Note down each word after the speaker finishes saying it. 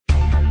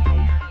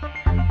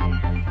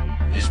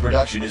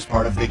production is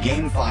part of the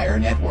GameFire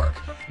Network.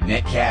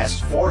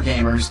 Netcast for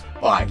gamers,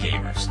 by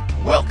gamers.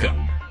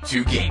 Welcome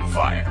to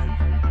GameFire.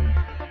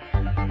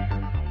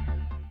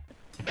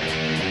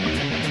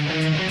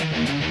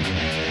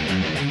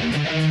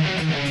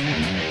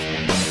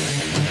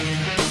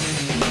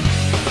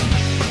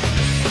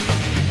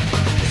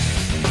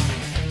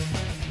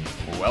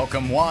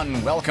 Welcome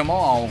one, welcome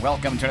all,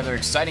 welcome to another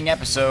exciting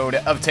episode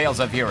of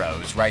Tales of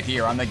Heroes, right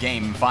here on the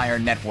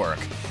GameFire Network.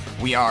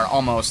 We are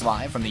almost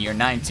live from the year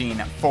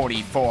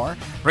 1944,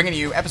 bringing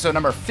you episode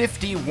number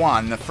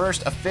 51, the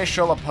first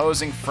official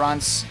Opposing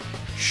Fronts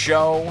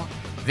show,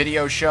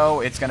 video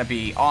show. It's going to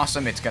be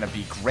awesome, it's going to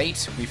be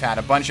great. We've had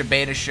a bunch of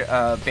beta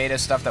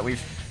stuff that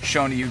we've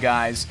shown to you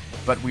guys,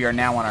 but we are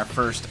now on our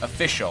first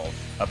official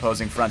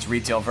Opposing Fronts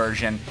retail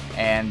version,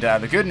 and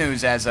the good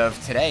news as of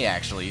today,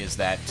 actually, is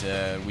that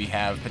we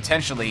have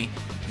potentially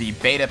the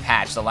beta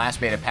patch, the last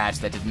beta patch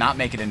that did not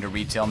make it into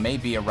retail, may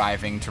be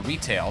arriving to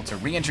retail to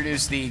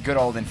reintroduce the good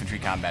old infantry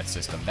combat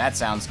system. That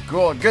sounds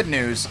good. Good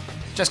news.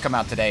 Just come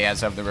out today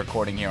as of the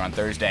recording here on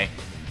Thursday.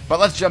 But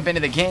let's jump into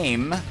the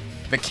game.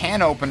 The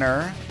can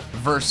opener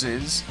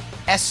versus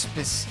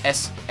Espy.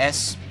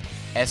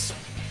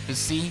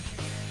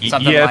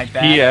 Something like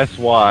that.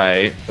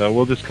 ESPSY, so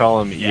we'll just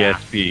call him Yeah.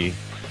 ESP.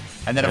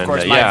 And then, of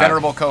course, my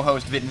venerable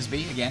co-host,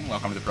 Vitensby. Again,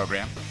 welcome to the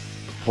program.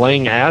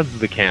 Playing as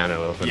the can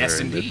opener Yes,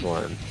 in indeed. this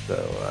one.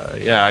 So,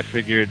 yeah, I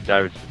figured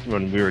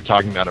when we were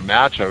talking about a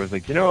match, I was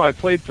like, I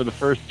played for the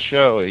first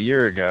show a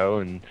year ago,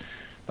 and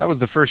that was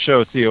the first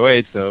show of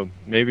COA, so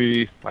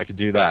maybe I could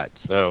do that.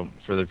 So,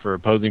 for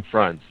Opposing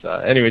Fronts.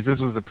 Anyways, this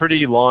was a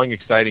pretty long,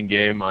 exciting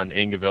game on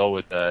Angeville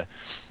with a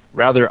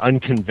rather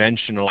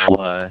unconventional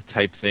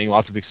type thing.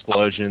 Lots of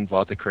explosions,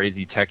 lots of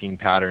crazy teching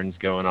patterns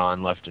going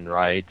on left and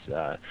right.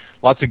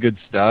 Lots of good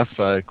stuff.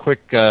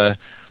 Quick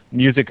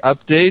music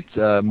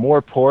update.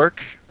 More pork.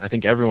 I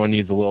think everyone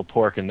needs a little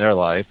pork in their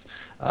life.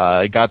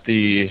 I got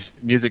the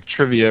music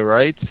trivia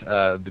right.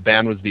 The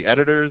band was The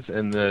Editors,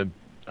 and the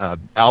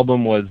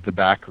album was The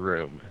Back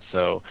Room.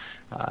 So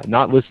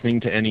not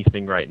listening to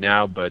anything right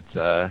now,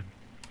 but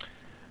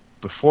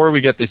before we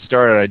get this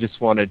started, I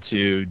just wanted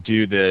to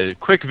do the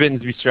quick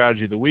Vitensby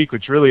strategy of the week,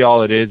 which really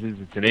all it is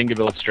it's an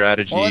Angeville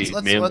strategy. Well,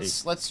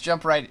 let's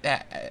jump right.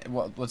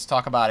 Let's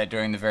talk about it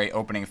during the very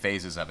opening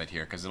phases of it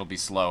here, because it'll be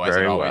slow as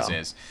it always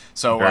is.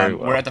 So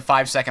we're at the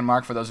 5-second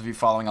mark for those of you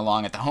following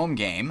along at the home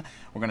game.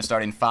 We're going to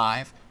start in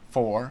 5,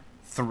 4,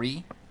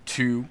 3,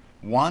 2,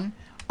 1.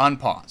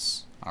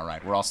 Unpause. All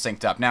right, we're all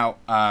synced up. Now,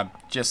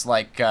 just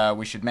like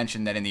we should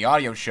mention that in the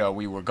audio show,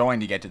 we were going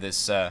to get to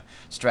this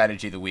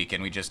strategy of the week,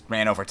 and we just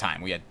ran over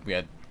time. We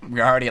were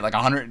already at like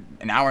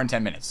an hour and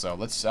 10 minutes. So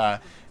let's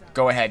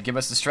go ahead, give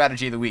us the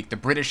strategy of the week. The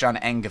British on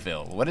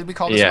Angeville. What did we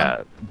call this one?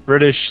 Yeah,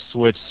 British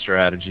switch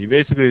strategy.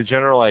 Basically, the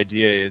general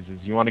idea is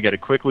you want to get a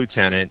quick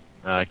lieutenant,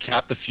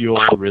 cap the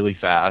fuel really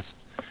fast.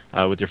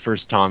 With your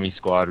first Tommy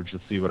squad, which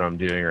you'll see what I'm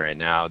doing right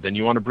now. Then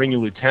you want to bring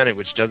your lieutenant,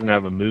 which doesn't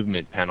have a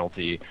movement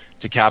penalty,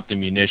 to cap the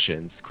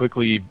munitions.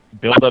 Quickly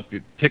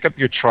pick up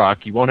your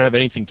truck. You won't have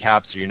anything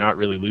capped, so you're not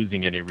really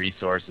losing any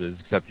resources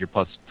except your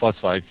plus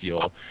 5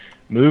 fuel.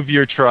 Move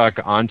your truck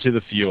onto the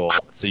fuel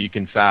so you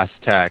can fast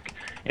tech.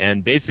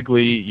 And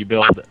basically, you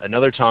build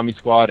another Tommy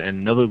squad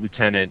and another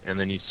lieutenant, and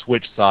then you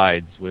switch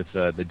sides with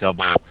the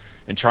double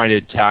and trying to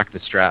attack the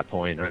strat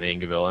point on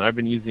Angeville. And I've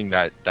been using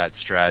that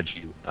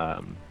strategy.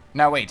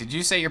 Now wait, did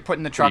you say you're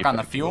putting the truck on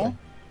the fuel?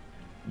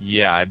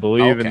 Yeah, I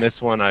believe in this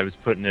one I was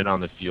putting it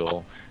on the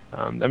fuel.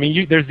 I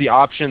mean, there's the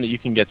option that you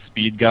can get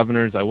speed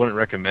governors. I wouldn't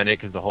recommend it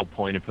because the whole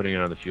point of putting it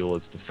on the fuel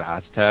is to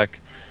fast tech.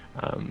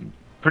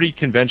 Pretty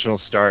conventional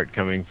start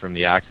coming from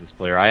the Axis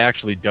player. I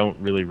actually don't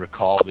really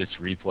recall this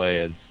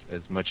replay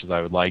as much as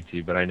I would like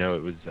to, but I know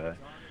it was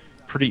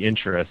pretty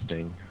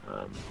interesting,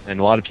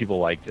 and a lot of people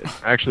liked it.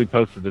 I actually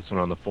posted this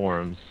one on the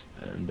forums.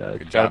 And,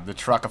 good job. The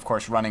truck, of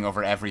course, running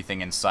over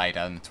everything in sight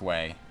on its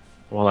way.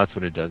 Well, that's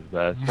what it does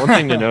best. One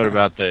thing to note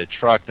about the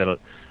truck that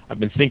I've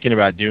been thinking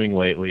about doing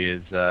lately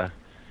is the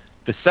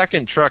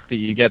second truck that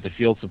you get, the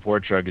field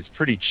support truck, is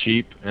pretty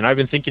cheap, and I've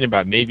been thinking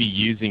about maybe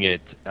using it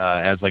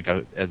as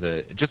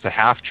just a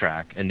half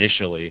track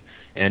initially,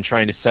 and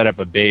trying to set up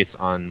a base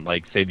on,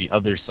 like, say, the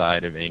other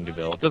side of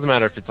Angeville. It doesn't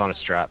matter if it's on a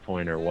strat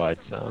point or what.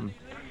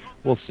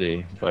 We'll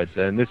see. But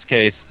in this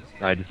case,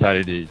 I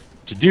decided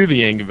to do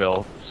the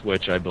Angeville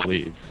switch, I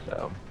believe.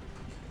 So,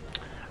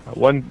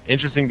 one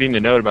interesting thing to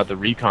note about the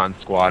recon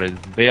squad is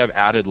they have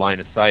added line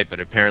of sight, but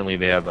apparently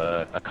they have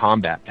a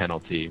combat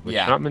penalty, which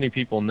not many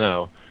people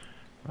know.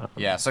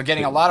 Yeah, so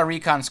getting a lot of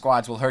recon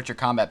squads will hurt your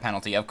combat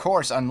penalty, of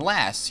course,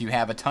 unless you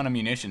have a ton of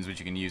munitions which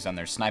you can use on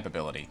their snipe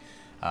ability.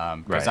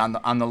 Because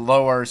on the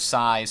lower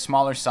size,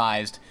 smaller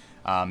sized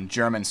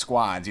German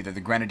squads, either the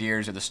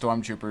Grenadiers or the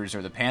Stormtroopers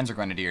or the Panzer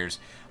Grenadiers,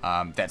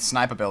 that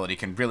snipe ability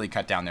can really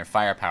cut down their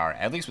firepower,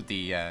 at least with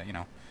the,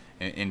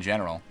 in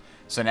general.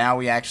 So now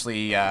we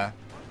actually,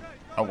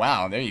 oh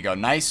wow, there you go.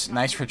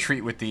 Nice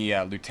retreat with the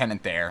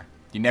lieutenant there.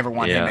 You never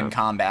want him in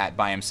combat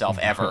by himself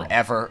ever.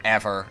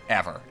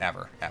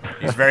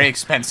 He's very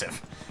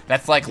expensive.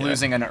 That's like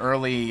losing an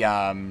early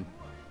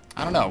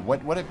I don't know.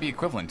 What would it be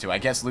equivalent to? I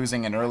guess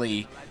losing an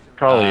early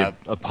Probably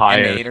a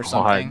Pyre M8 or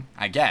squad. something.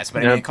 I guess,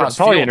 but Yeah, it costs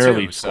probably fuel an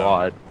early too,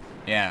 squad. So,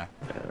 yeah.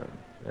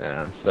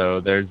 Yeah. So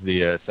there's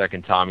the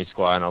second Tommy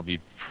squad, and I'll be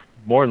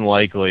more than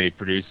likely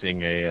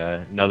producing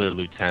another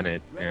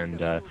lieutenant.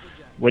 And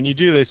when you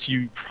do this,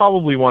 you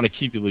probably want to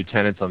keep your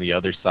lieutenants on the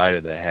other side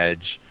of the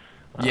hedge.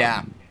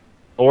 Yeah.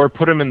 Or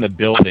put them in the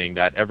building,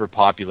 that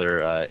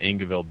ever-popular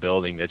Ingeville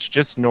building that's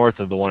just north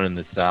of the one in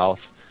the south.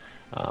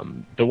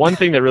 The one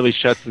thing that really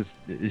shuts us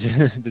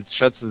that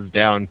shuts us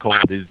down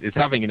cold is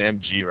having an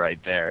MG right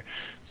there.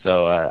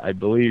 So I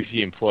believe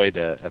he employed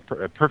a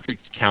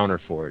perfect counter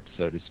for it,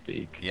 so to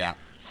speak. Yeah.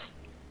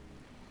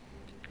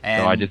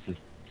 So I just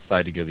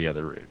decided to go the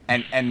other route.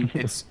 And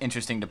it's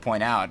interesting to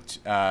point out,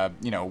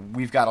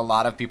 we've got a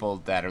lot of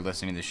people that are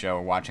listening to the show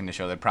or watching the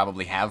show that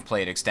probably have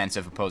played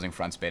extensive opposing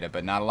fronts beta,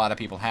 but not a lot of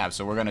people have.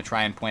 So we're going to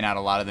try and point out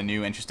a lot of the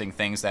new interesting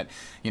things that,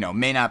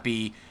 may not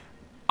be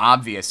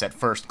obvious at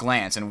first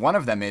glance. And one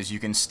of them is you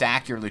can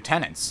stack your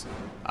lieutenants.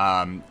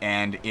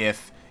 And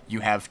if you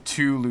have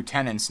 2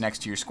 lieutenants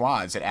next to your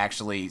squads, it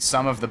actually,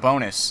 some of the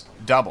bonus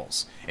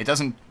doubles. It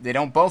doesn't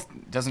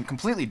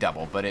completely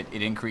double, but it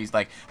increases.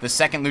 Like, the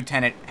second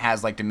lieutenant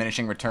has, like,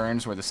 diminishing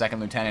returns, where the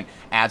second lieutenant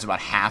adds about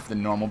half the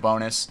normal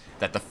bonus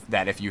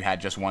that if you had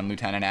just 1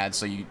 lieutenant adds.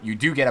 So you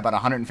do get about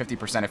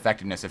 150%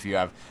 effectiveness if you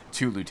have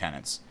 2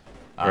 lieutenants.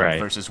 Right.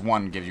 Versus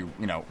 1 gives you,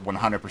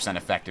 100%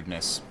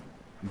 effectiveness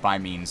by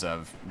means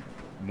of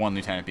 1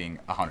 lieutenant being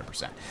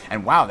 100%.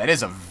 And wow, that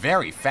is a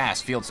very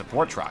fast field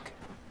support truck.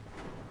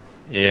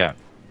 Yeah.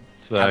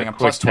 So having a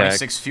plus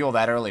 26 fuel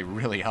that early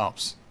really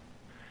helps.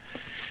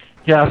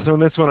 Yeah, so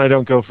in this one I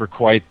don't go for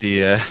quite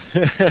the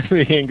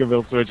the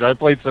Ingeville switch. I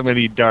played so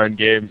many darn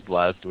games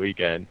last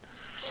weekend.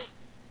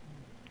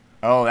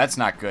 Oh, that's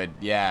not good.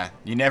 Yeah,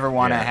 you never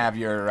want to have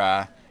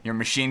your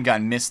machine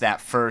gun miss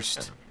that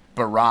first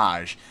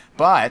barrage.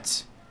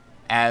 But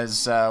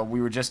as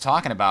we were just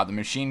talking about, the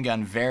machine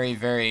gun very,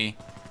 very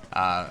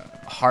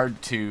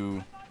hard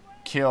to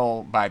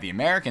kill by the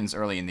Americans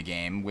early in the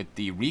game. With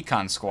the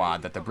recon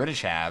squad that the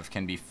British have,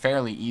 can be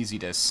fairly easy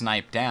to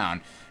snipe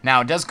down. Now,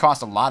 it does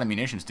cost a lot of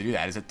munitions to do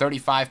that. Is it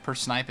 35 per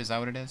snipe? Is that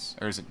what it is?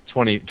 Or is it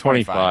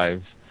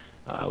 25?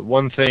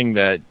 One thing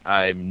that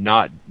I'm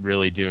not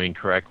really doing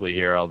correctly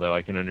here, although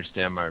I can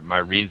understand my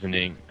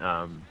reasoning,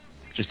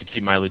 just to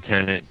keep my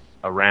lieutenant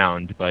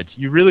around, but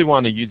you really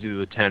want to use your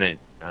lieutenant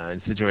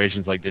in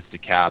situations like this to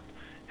cap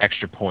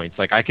extra points.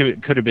 Like, I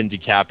could have been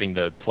decapping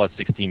the plus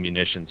 16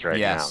 munitions right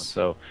now.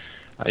 So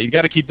you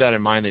got to keep that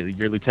in mind, that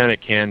your lieutenant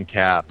can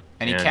cap.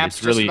 And he caps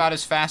just about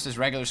as fast as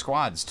regular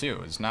squads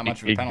too. It's not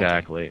much of a penalty.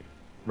 Exactly.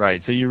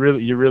 Right. So you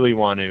really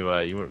want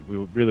to we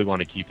really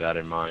want to keep that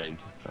in mind.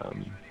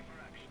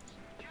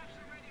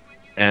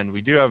 And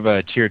we do have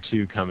a tier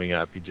 2 coming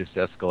up. He just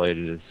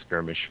escalated his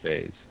skirmish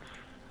phase.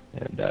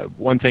 And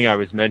one thing I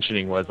was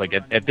mentioning was, like,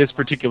 at this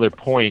particular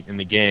point in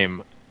the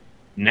game,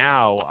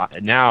 now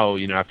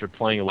after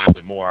playing a little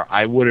bit more,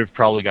 I would have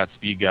probably got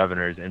speed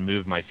governors and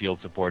moved my field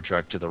support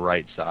truck to the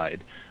right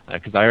side,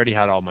 because I already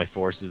had all my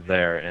forces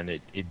there, and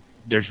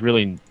there's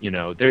really,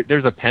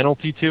 there's a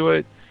penalty to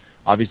it.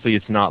 Obviously,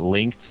 it's not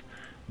linked,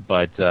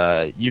 but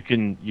you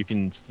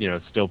can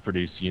still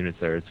produce units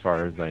there, as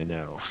far as I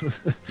know.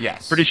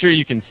 Yes. Pretty sure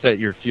you can set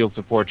your field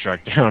support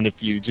truck down if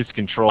you just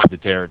control the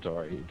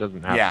territory. It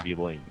doesn't have to be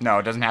linked. No,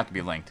 it doesn't have to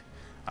be linked.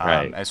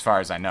 Right. As far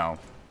as I know.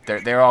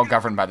 They're all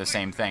governed by the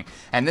same thing.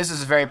 And this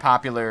is a very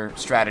popular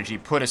strategy.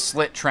 Put a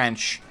slit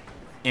trench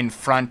in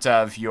front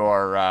of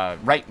your,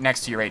 right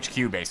next to your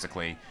HQ,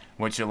 basically,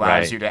 which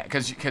allows you to,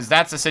 because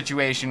that's a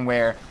situation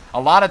where a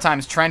lot of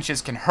times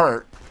trenches can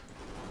hurt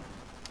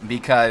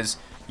because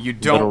you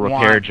don't want... Little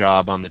repair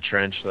job on the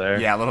trench there.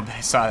 Yeah, a little bit.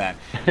 I saw that.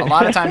 A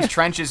lot of times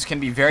trenches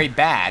can be very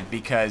bad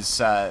because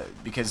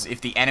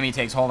if the enemy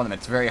takes hold of them,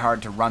 it's very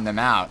hard to run them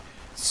out.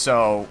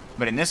 So,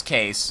 but in this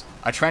case,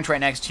 a trench right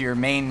next to your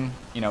main,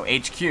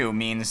 HQ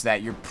means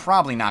that you're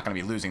probably not going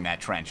to be losing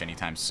that trench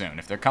anytime soon.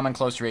 If they're coming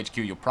close to your HQ,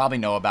 you'll probably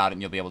know about it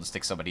and you'll be able to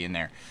stick somebody in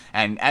there.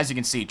 And as you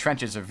can see,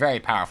 trenches are very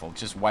powerful.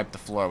 Just wipe the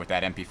floor with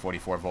that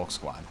MP44 Volk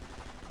squad.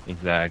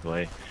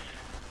 Exactly.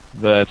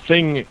 The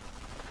thing...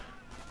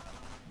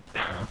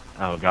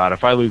 Oh, God,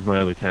 if I lose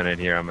my lieutenant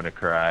here, I'm going to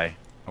cry.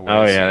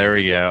 Oh, yeah, there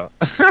we go.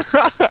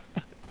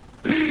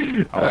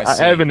 I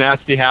have a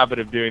nasty habit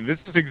of doing this.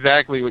 Is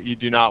exactly what you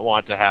do not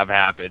want to have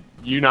happen.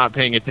 You not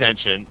paying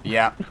attention.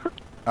 Yeah.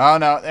 Oh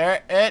no,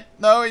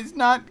 no, he's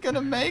not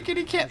gonna make it.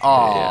 He can't.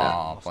 Oh,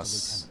 yeah.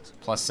 plus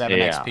 7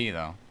 XP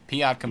though.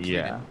 Piat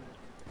completed.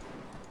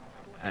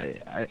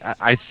 Yeah.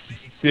 I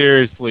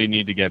seriously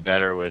need to get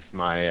better with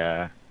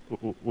my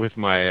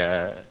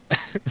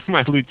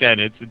my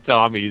lieutenants and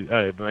Tommy,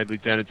 my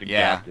lieutenants and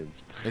captains.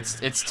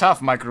 It's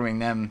tough microing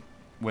them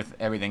with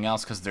everything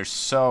else because they're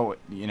so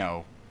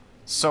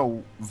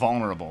so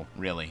vulnerable,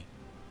 really.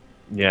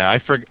 Yeah,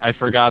 I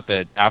forgot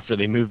that after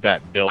they moved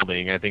that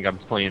building, I think I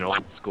was playing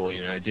old school.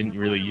 I didn't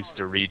really used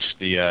to reach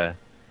the.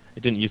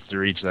 It didn't used to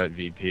reach that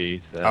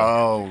VP. So.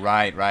 Oh,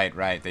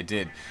 right. They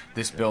did.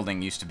 This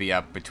building used to be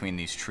up between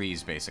these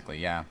trees, basically.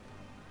 Yeah.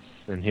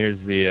 and here's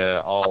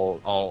the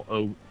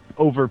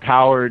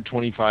overpowered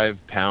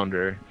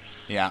 25-pounder.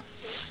 Yeah.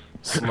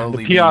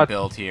 Slowly the being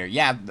built here.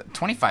 Yeah, the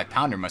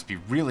 25-pounder must be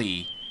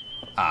really...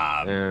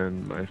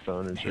 and my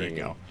phone is here ringing.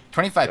 you go.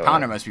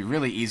 25-pounder must be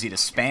really easy to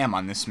spam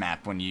on this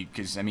map when you...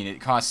 Because, I mean,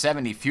 it costs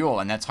 70 fuel,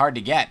 and that's hard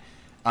to get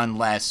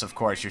unless, of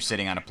course, you're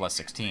sitting on a plus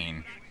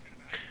 16.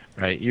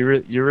 Right. You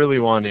really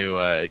want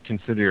to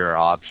consider your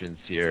options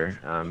here.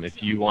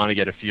 If you want to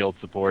get a field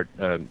support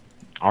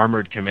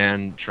armored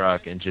command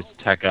truck and just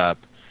tech up,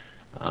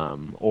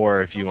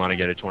 or if you want to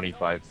get a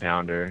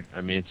 25-pounder,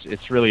 I mean,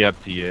 it's really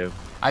up to you.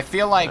 I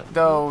feel like,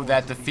 though,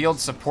 that the field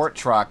support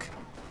truck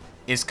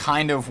is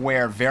kind of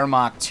where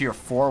Wehrmacht Tier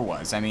 4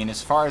 was. I mean,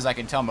 as far as I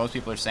can tell, most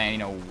people are saying, you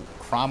know,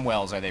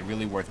 Cromwells, are they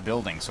really worth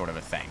building, sort of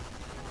a thing.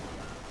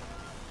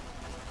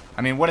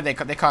 I mean, what do they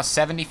cost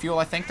 70 fuel,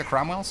 I think, the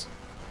Cromwells?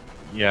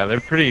 Yeah, they're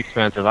pretty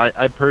expensive.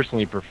 I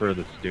personally prefer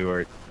the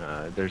Stuart.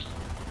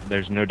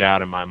 There's no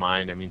doubt in my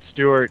mind. I mean,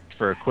 Stuart,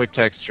 for a quick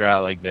tech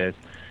strat like this,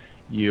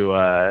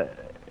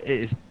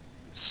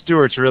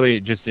 Stuart's really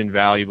just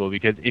invaluable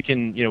because it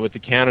can, you know, with the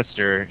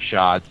canister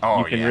shots,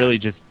 you can really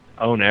just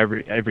own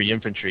every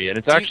infantry, and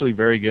it's actually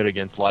very good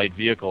against light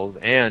vehicles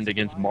and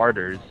against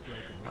mortars.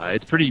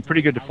 It's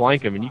pretty good to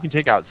flank them, and you can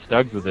take out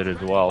Stugs with it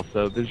as well.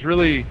 So there's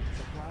really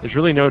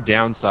no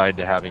downside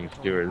to having a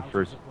Stuart, the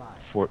first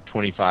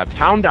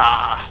 25-pounder.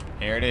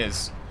 Here it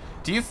is.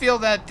 Do you feel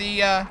that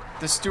the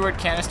Stuart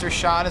canister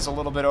shot is a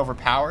little bit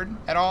overpowered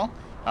at all?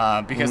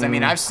 Because, I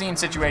mean, I've seen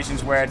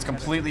situations where it's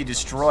completely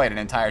destroyed an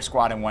entire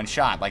squad in one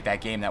shot, like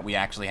that game that we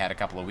actually had a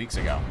couple of weeks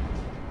ago.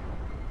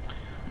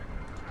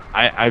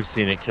 I've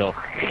seen it kill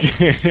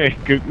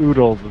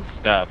oodles of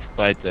stuff,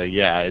 but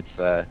yeah,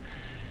 it's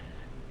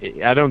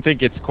I don't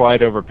think it's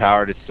quite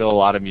overpowered. It's still a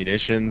lot of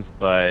munitions,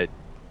 but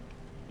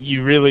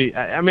you really,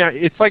 I mean,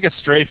 it's like a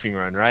strafing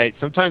run, right?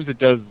 Sometimes it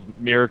does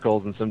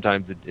miracles, and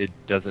sometimes it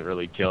doesn't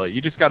really kill it.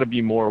 You just got to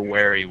be more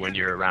wary when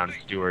you're around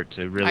Stuart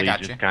to really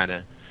just kind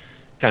of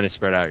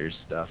spread out your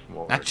stuff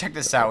more. Now check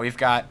this out. We've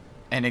got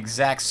an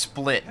exact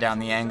split down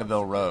the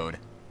Angeville Road.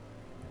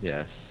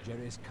 Yes.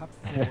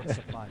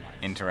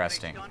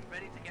 Interesting.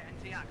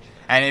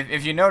 And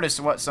if you notice,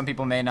 what some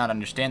people may not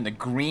understand, the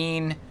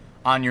green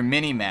on your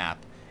mini map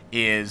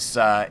is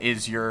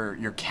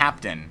your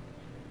captain,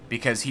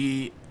 because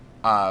he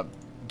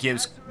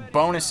gives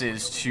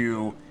bonuses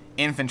to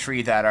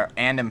infantry that are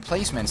and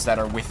emplacements that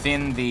are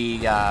within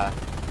the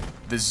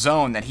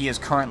zone that he is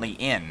currently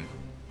in.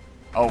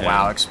 Oh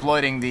wow!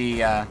 Exploiting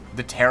the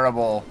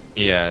terrible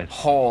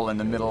hole in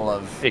the middle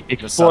of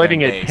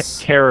exploiting the it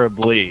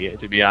terribly.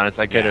 To be honest,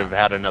 I could have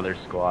had another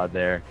squad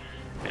there,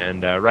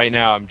 and right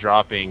now I'm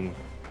dropping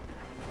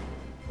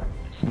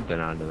something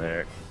onto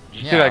there.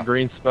 Did you see that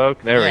green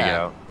smoke? There we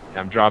go.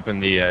 I'm dropping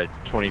the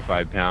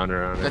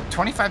 25-pounder on it. The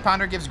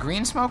 25-pounder gives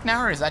green smoke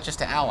now, or is that just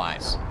to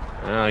allies?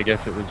 I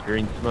guess it was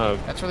green smoke.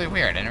 That's really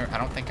weird. I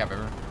don't think I've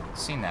ever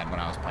seen that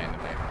when I was playing the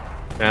beta.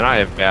 Man, I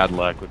have bad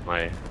luck with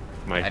my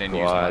I didn't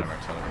use a lot of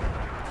artillery.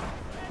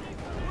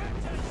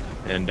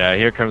 And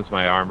here comes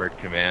my armored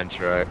command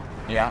truck.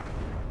 Yeah.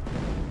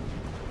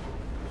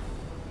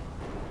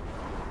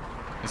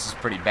 This is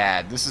pretty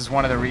bad. This is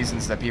one of the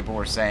reasons that people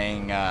were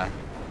saying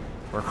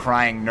we're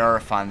crying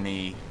nerf on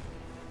the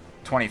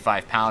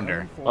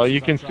 25-pounder. Well,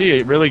 you can see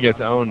it really gets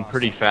owned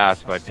pretty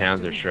fast by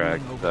Panzerschreck,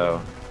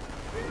 so...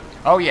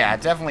 Oh yeah,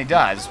 it definitely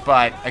does,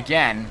 but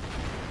again...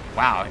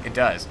 Wow, it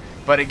does.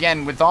 But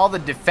again, with all the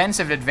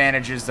defensive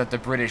advantages that the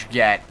British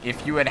get,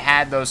 if you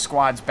had those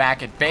squads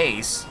back at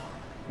base,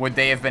 would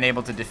they have been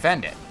able to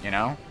defend it, you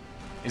know?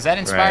 Is that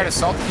Inspired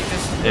Assault that you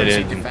just... It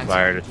is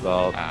Inspired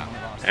Assault.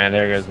 And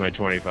there goes my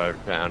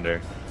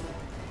 25-pounder.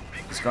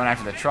 He's going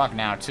after the truck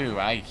now, too.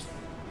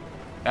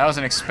 That was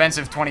an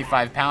expensive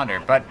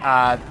 25-pounder. But,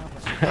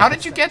 how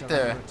did you get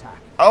the...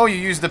 Oh, you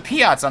used the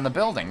Piats on the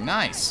building.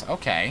 Nice.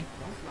 Okay.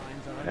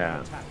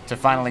 Yeah. To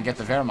finally get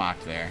the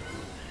Wehrmacht there.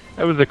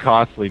 It was a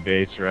costly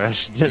base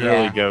rush. It didn't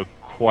really go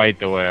quite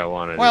the way I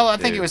wanted it to. Well, I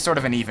think it was sort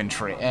of an even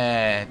trade.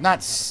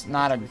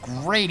 Not a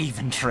great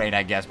even trade,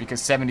 I guess,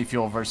 because 70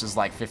 fuel versus,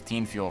 like,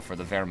 15 fuel for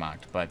the Wehrmacht.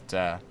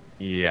 But,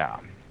 yeah.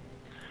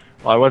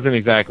 Well, I wasn't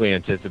exactly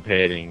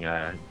anticipating...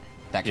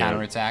 that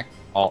counterattack?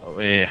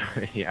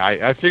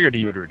 I figured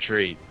he would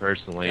retreat,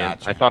 personally.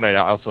 Gotcha. I thought I'd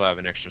also have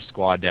an extra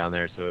squad down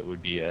there, so it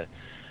would be a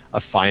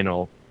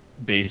final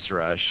base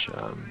rush.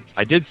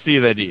 I did see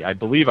that I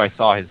believe I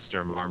saw his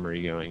Sturm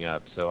Armory going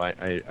up, so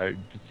I was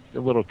a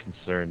little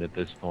concerned at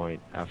this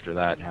point after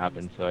that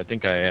happened. So I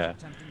think I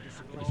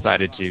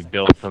decided to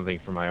build something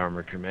for my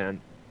armored command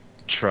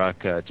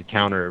truck to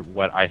counter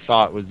what I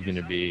thought was going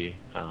to be,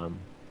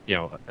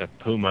 a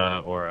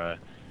Puma or a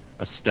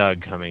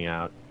Stug coming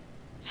out.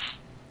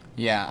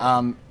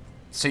 Yeah,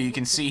 so you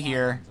can see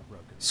here,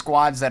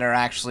 squads that are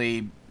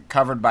actually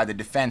covered by the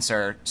defense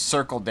are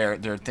circled,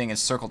 their thing is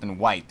circled in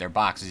white, their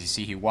boxes. You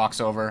see he walks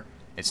over,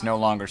 it's no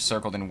longer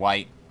circled in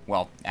white.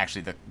 Well,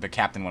 actually the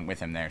captain went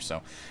with him there,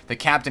 so the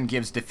captain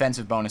gives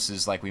defensive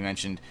bonuses, like we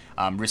mentioned,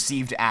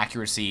 received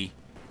accuracy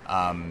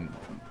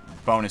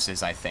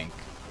bonuses, I think.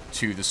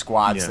 to the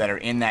squads Yeah. that are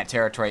in that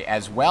territory,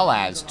 as well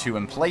as to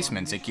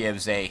emplacements. It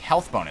gives a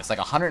health bonus, like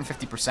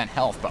 150%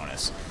 health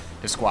bonus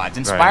to squads.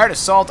 Inspired Right.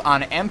 Assault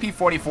on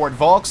MP40 Ford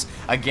Volks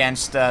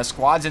against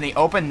squads in the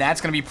open.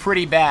 That's going to be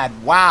pretty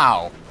bad.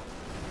 Wow.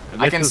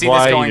 I can see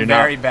this going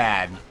very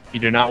bad. You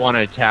do not want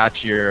to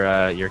attach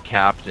your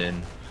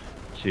captain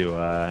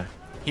to.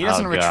 He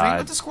doesn't oh, retreat God.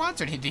 with the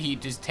squads, or did he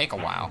just take a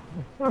while?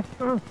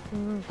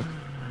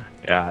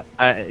 Yeah,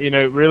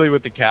 really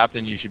with the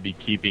captain, you should be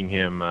keeping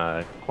him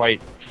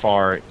quite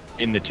far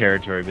in the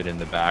territory, but in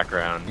the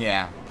background.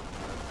 Yeah.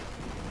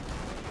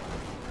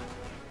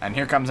 And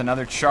here comes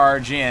another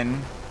charge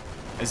in.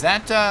 Is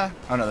that,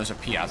 oh no, those are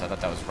PIAs. I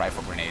thought that was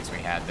rifle grenades we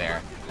had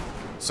there.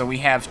 So we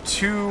have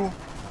 2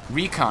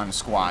 recon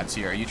squads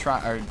here.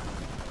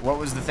 What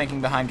was the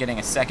thinking behind getting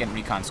a second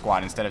recon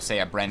squad instead of, say,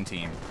 a Bren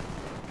team?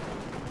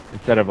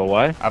 Instead of a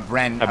what? A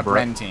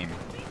Bren team.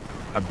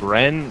 A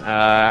Bren?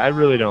 I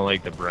really don't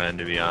like the Bren,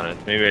 to be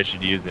honest. Maybe I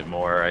should use it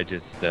more. I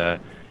just,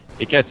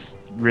 it gets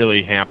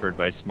really hampered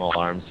by small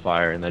arms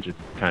fire, and that's just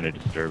kind of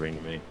disturbing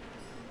to me.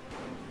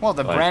 Well,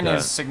 the Bren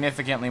is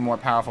significantly more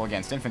powerful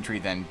against infantry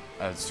than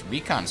a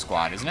recon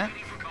squad, isn't it?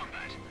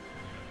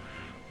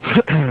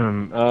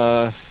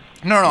 No,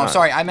 I'm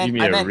sorry. I meant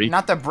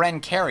not the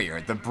Bren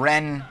carrier, the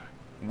Bren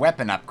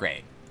weapon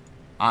upgrade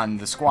on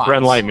the squad.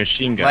 Bren light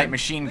machine gun. Light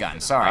machine gun.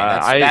 Sorry,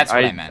 that's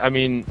what I meant. I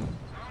mean,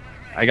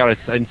 I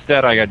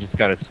just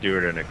got a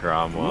Stewart and a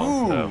Cromwell.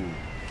 Ooh. So.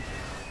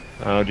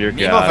 Oh dear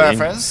God!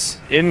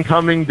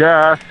 Incoming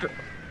death.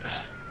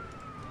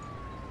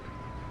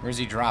 Where's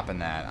he dropping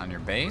that? On your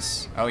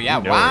base? Oh yeah!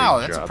 You know Wow,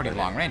 he's that's a pretty dropping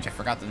long range. I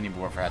forgot that the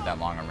Nebelwerfer had that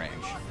long a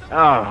range.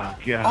 Oh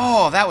God!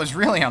 Oh, that was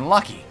really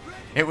unlucky.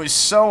 It was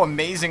so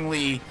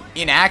amazingly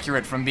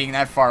inaccurate from being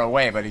that far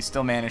away, but he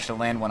still managed to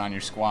land one on your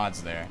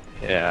squads there.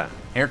 Yeah.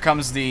 Here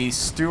comes the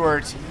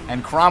Stewart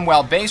and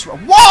Cromwell base.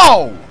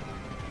 Whoa!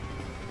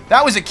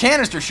 That was a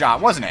canister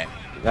shot, wasn't it?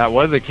 That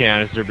was a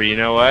canister, but you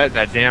know what?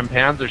 That damn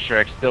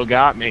Panzerschreck still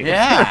got me.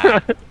 Yeah.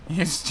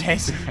 He's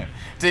chasing it.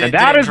 And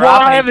that is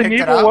why the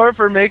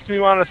Nebelwerfer makes me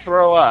want to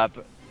throw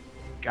up.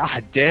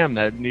 God damn,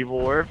 that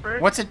Nebelwerfer.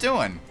 What's it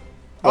doing?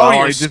 Well,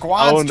 oh, your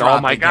squad's dropped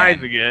all my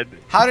guys again.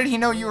 How did he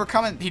know you were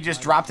coming? He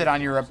just dropped it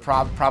on your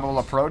probable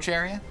approach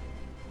area?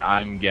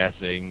 I'm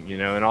guessing. You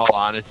know, in all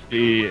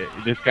honesty,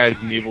 this guy's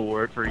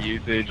Nebelwerfer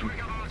usage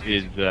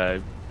is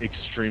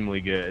extremely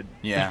good.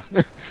 Yeah.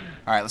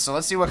 Alright, so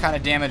let's see what kind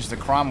of damage the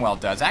Cromwell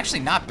does. Actually,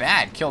 not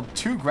bad. Killed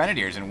 2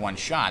 Grenadiers in 1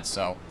 shot,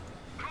 so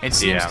it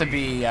seems to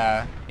be,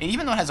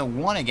 even though it has a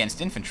 1 against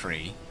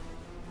infantry,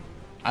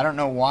 I don't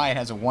know why it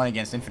has a 1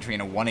 against infantry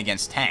and a 1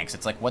 against tanks.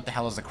 It's like, what the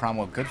hell is the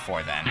Cromwell good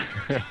for then?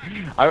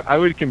 I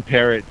would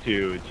compare it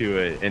to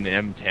an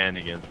M10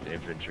 against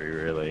infantry,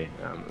 really.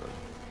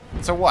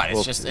 So what?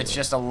 It's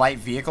just a light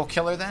vehicle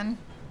killer then?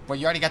 Well,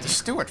 you already got the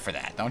Stewart for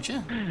that, don't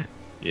you?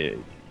 Yeah.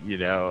 You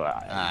know,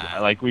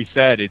 like we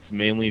said, it's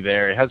mainly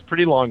there. It has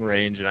pretty long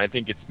range, and I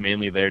think it's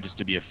mainly there just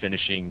to be a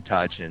finishing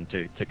touch and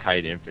to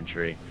kite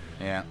infantry.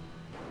 Yeah.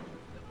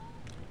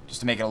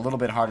 Just to make it a little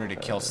bit harder to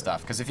kill stuff.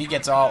 Because if he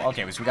gets all...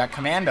 Okay, so we got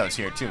commandos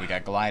here, too. We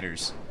got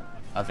gliders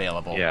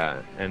available.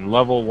 Yeah, and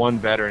level 1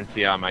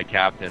 veterancy on my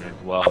captain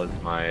as well as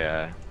my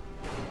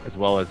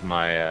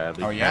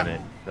lieutenant. Oh, yeah?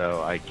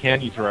 So I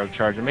can use rogue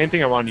charge. The main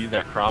thing I want to use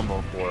that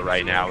Cromwell for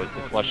right now is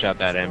to flush out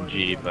that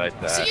MG, but...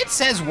 See, it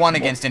says 1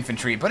 against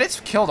infantry, but it's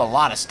killed a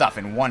lot of stuff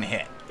in 1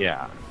 hit.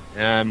 Yeah,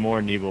 and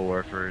more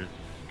Nebelwerfers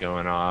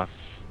going off.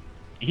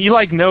 He,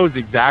 like, knows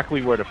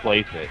exactly where to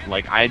place it.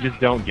 Like, I just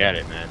don't get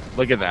it, man.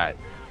 Look at that.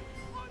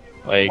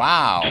 Like...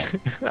 Wow.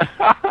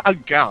 Oh,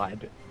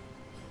 God.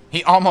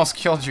 He almost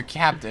killed your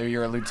captain,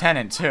 your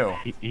lieutenant, too.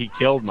 He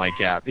killed my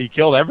cap. He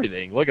killed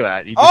everything. Look at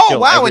that. He just oh,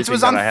 killed wow, it everything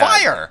was that on I had.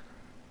 fire!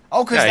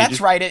 Oh, because Yeah, that's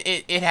right,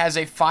 it has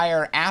a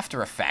fire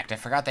after effect. I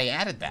forgot they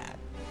added that.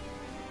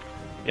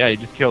 Yeah, he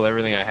just killed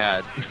everything I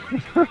had.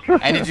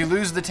 And did you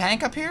lose the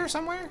tank up here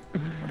somewhere?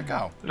 Where'd it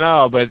go?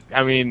 No, but,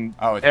 I mean...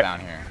 Oh, it's down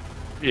here.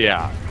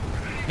 Yeah.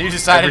 You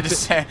decided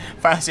to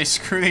finally say,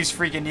 screw these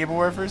freaking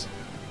Nebelwerfers?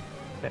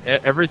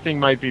 Everything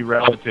might be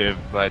relative,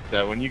 but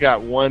when you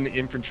got 1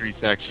 infantry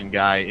section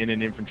guy in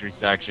an infantry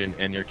section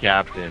and your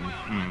captain...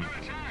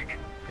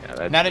 Yeah,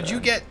 that's, now, did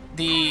you get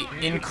the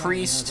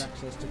increased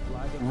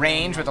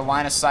range with the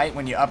line of sight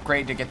when you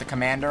upgrade to get the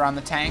commander on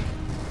the tank?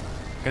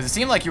 Because it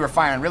seemed like you were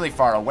firing really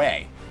far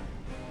away.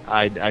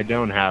 I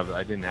didn't have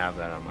that on my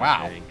tank.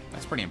 Wow,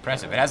 that's pretty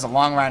impressive. It has a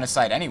long line of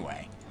sight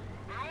anyway.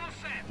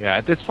 Yeah,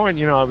 at this point,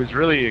 you know, I was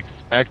really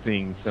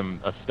expecting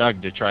a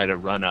Stug to try to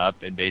run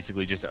up and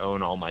basically just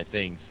own all my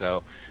things.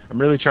 So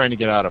I'm really trying to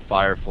get out of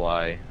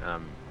Firefly.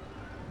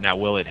 Now,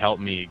 will it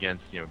help me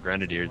against, you know,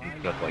 Grenadiers and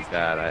stuff like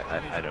that?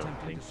 I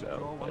don't think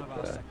so.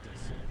 But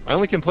my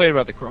only complaint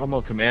about the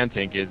Cromwell command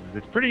tank is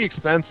it's pretty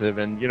expensive,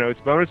 and, you know,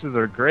 its bonuses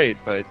are great,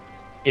 but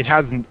it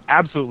has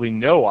absolutely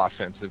no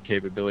offensive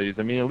capabilities.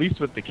 I mean, at least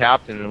with the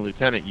captain and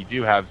lieutenant, you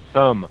do have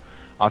some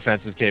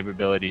offensive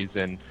capabilities,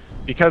 and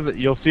because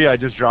you'll see I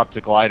just dropped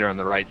a glider on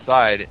the right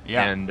side,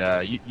 yeah. And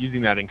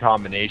using that in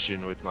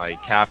combination with my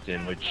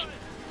captain, which,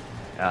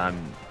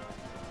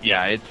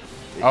 yeah,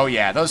 Oh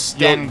yeah, those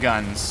Sten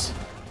guns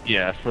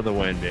Yeah, for the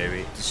win,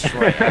 baby.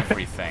 destroy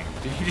everything.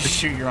 Did you just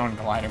shoot your own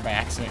glider by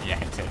accident? Yeah,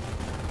 I did.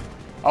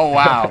 Oh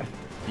wow.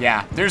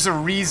 Yeah, there's a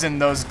reason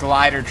those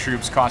glider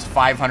troops cost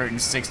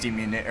 560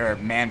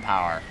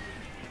 manpower.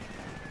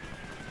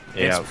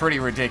 It's pretty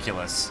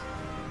ridiculous.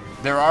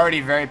 They're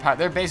already very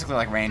they're basically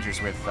like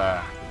Rangers with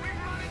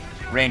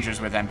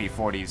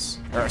MP40s.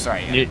 Or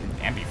sorry,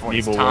 MP40s.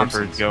 Evil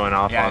Warfers going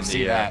off yeah, on I see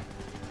the. that.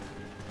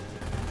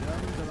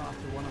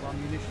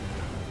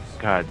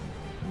 God,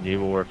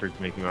 Evil Warfers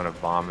make me want to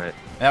vomit.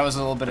 That was a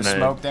little bit of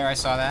smoke there. I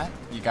saw that.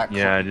 You got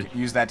just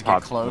use that to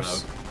get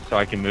close. Smoke, so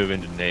I can move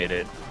into nade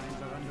it.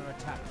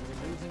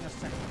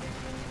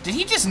 Did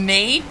he just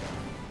nade?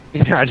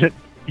 Yeah, he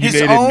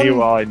naded me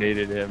while I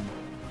naded him.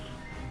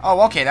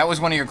 Oh, okay, that was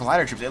one of your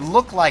glider troops. It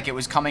looked like it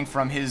was coming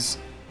from his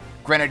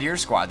Grenadier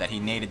squad that he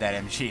naded that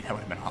MG. That would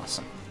have been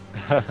awesome.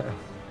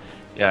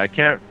 Yeah, I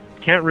can't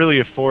really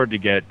afford to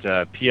get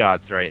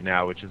Piats right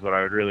now, which is what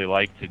I would really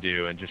like to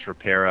do, and just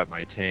repair up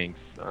my tanks.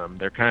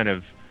 They're kind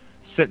of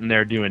sitting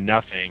there doing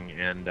nothing,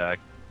 and at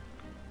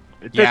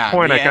this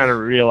point I kind of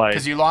realized...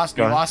 Because you lost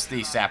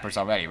the sappers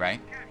already,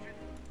 right?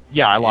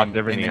 Yeah, I lost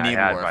everything I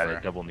had by the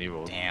double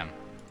Nebels. Damn.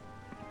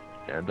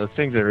 Yeah, those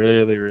things are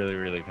really, really,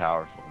 really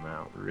powerful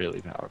now.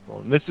 Really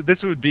powerful. And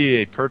this would be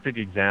a perfect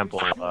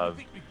example of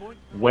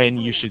when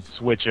you should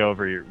switch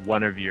over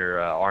one of your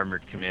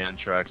armored command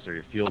trucks or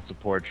your field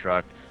support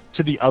truck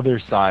to the other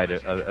side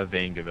of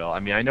Vangaville. I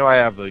mean, I know I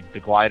have the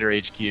glider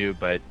HQ,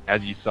 but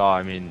as you saw,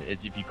 I mean,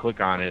 if you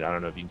click on it, I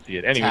don't know if you can see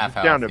it. Anyway, it's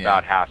down to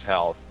about half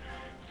health.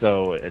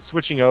 So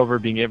switching over,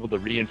 being able to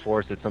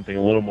reinforce it, something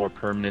a little more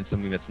permanent,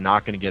 something that's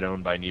not going to get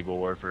owned by Nebel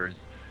Warfers,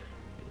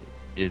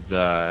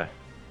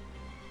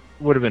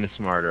 would have been a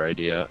smarter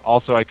idea.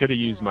 Also, I could have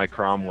used my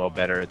Cromwell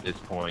better at this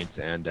point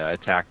and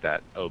attacked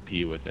that OP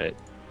with it.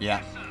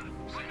 Yeah.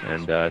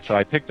 And so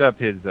I picked up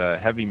his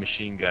heavy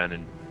machine gun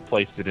and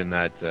placed it in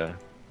that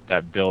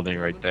building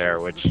right there,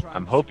 which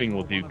I'm hoping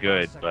will do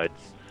good, but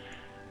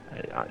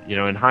you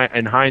know, in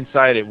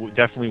hindsight, it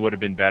definitely would have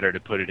been better to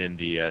put it in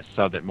the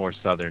more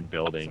southern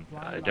building.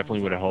 It definitely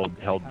would have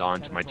held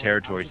on to my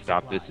territory,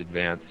 stop this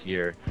advance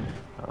here.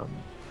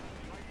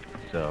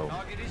 So,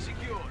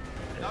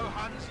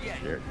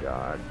 dear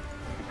God.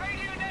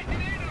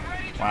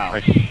 Wow.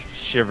 I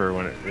shiver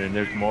when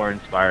there's more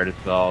inspired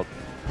assault.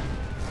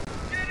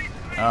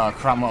 Oh,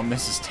 Cromwell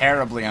misses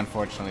terribly,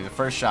 unfortunately. The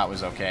first shot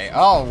was okay.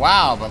 Oh,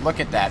 wow, but look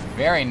at that.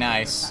 Very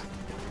nice.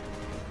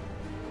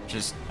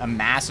 Just a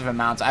massive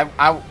amount.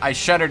 I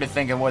shudder to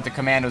think of what the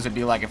commandos would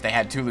be like if they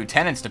had 2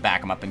 lieutenants to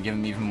back them up and give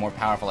them even more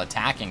powerful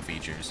attacking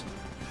features.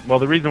 Well,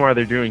 the reason why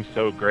they're doing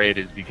so great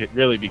is because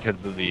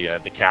of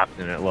the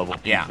captain at level 2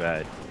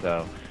 vet.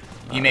 So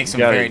he makes them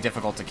very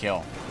difficult to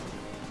kill.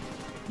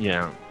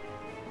 Yeah.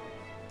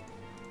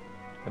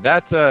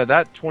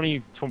 That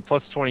 20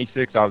 plus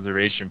 26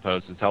 observation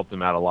post has helped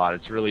him out a lot.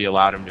 It's really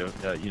allowed him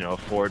to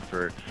afford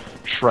for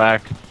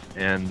Shreks,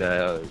 and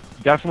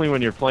definitely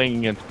when you're playing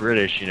against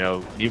British,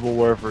 Nebel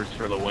Warfers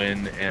for the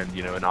win, and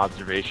an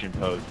observation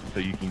post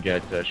so you can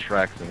get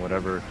Shreks and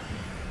whatever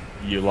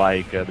you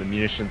like. The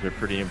munitions are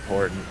pretty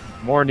important.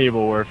 More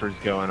Nebel Warfers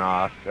going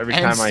off every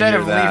time I hear that. Instead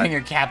of leaving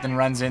your captain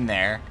runs in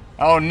there.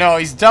 Oh no,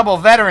 he's double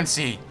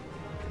veterancy.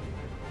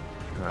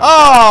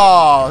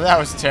 Oh, that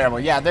was terrible.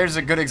 Yeah, there's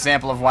a good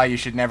example of why you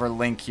should never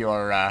link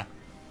your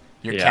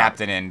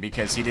captain in,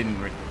 because he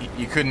didn't.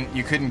 You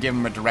couldn't give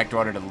him a direct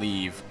order to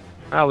leave.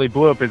 Well, he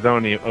blew up his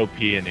own OP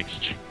in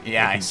exchange.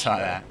 Yeah, I saw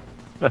that.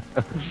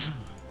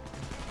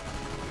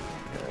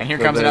 And here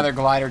comes another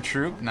glider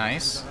troop.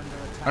 Nice.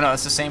 Oh no,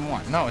 it's the same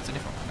one. No, it's a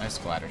different one. Nice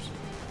gliders.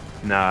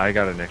 Nah, I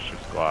got an extra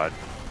squad.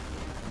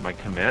 My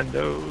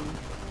commandos.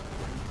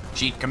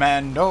 Cheat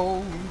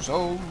commandos.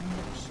 Oh.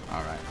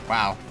 All right.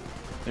 Wow.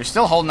 They're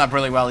still holding up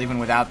really well even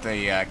without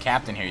the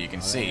captain here, you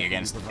can see,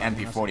 against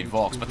MP40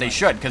 Volks. But they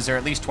should, because they're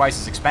at least twice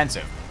as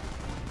expensive.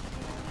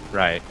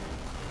 Right.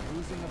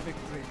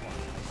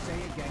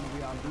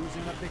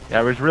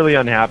 Yeah, I was really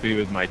unhappy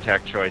with my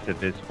tech choice at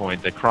this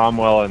point. The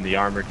Cromwell and the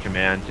armored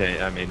command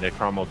tank, the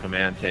Cromwell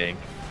command tank,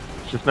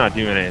 it's just not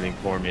doing anything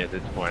for me at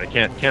this point.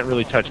 I can't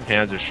really touch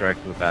Panzer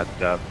Shreks with that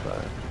stuff.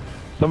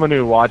 Someone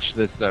who watched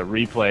this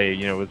replay,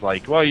 was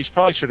like, well, you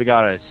probably should have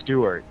got a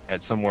Stuart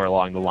at somewhere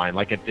along the line,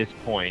 like at this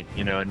point,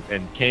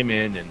 and came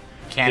in and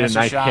did a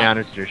nice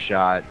canister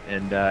shot.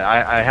 And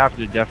I have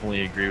to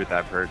definitely agree with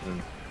that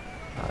person.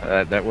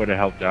 That would have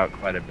helped out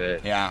quite a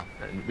bit. Yeah.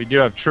 And we do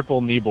have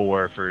triple Nebel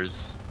Warfers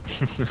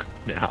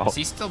now. Is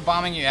he still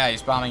bombing you? Yeah,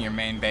 he's bombing your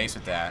main base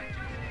with that.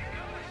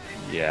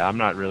 Yeah, I'm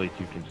not really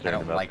too concerned about I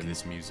don't like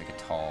this music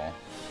at all.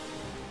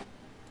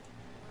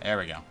 There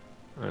we go.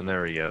 And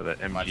there we go. That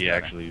MG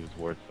actually was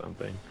worth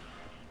something.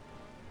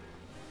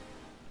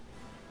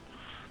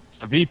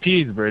 The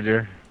VPs,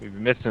 Bridger. We've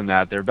been missing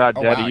that. They're about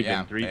dead even.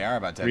 Yeah, they are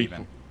about dead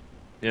even.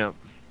 Yeah.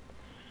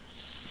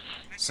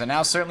 So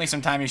now certainly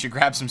sometime you should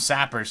grab some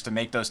sappers to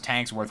make those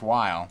tanks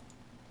worthwhile.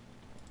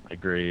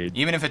 Agreed.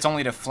 Even if it's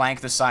only to flank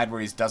the side where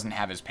he doesn't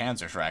have his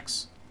Panzer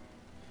Shreks.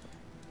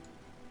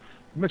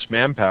 How much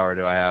manpower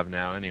do I have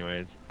now,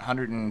 anyways?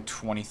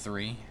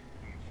 123.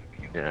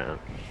 Yeah.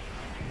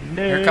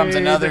 Here comes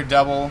another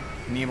double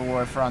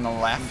Nebelwerfer on the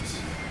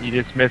left. You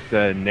just missed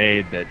a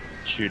nade that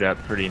shoot up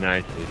pretty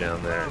nicely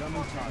down there.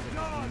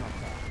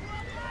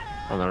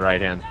 On the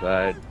right-hand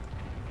side.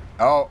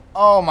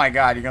 Oh my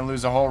god, you're going to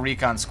lose a whole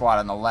recon squad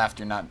on the left.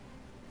 You're not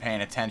paying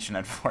attention,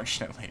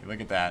 unfortunately.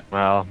 Look at that.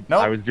 Well,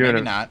 nope, I was doing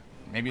maybe not.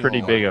 Maybe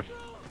pretty big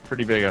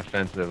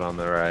offensive on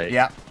the right.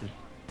 Yeah.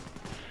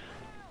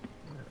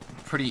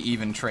 Pretty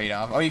even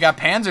trade-off. Oh, you got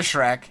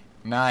Panzerschreck.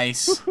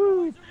 Nice.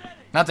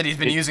 Not that he's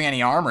been using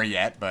any armor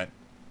yet, but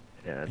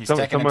yeah, he's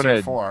taking a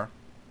tier 4.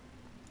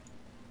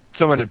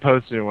 Someone had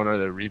posted in one of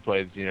the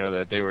replays, you know,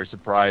 that they were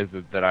surprised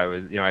that I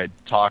was, you know, I had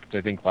talked,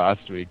 I think,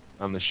 last week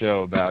on the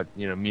show about,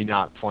 you know, me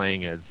not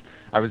playing as,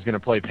 I was going to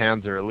play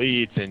Panzer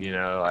Elite, and, you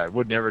know, I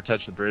would never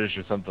touch the British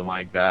or something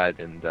like that,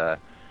 and,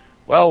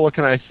 well, what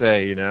can I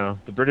say, you know,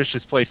 the British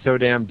just play so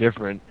damn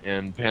different,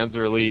 and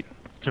Panzer Elite,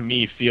 to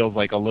me, feels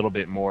like a little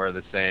bit more of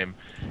the same.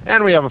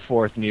 And we have a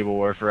 4th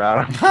Nebelwerfer out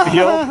on the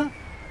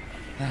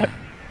field.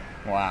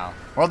 Wow.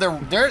 Well,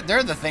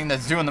 they're the thing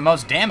that's doing the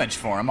most damage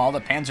for him. All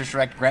the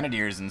Panzerschreck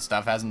Grenadiers and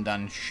stuff hasn't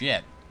done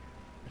shit.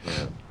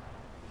 Yeah.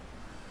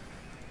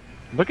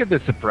 Look at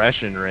the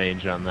suppression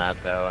range on that,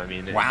 though. I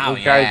mean, wow,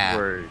 those guys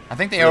were. I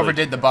think they really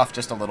overdid the buff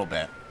just a little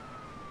bit.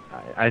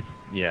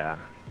 Yeah,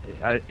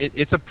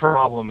 it's a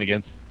problem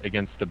against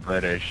the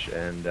British,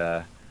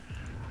 and.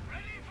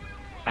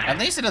 At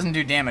least it doesn't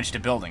do damage to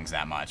buildings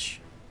that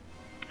much.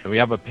 And we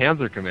have a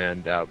Panzer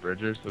Command out,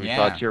 Bridger, so we yeah.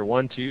 saw tier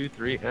 1, 2,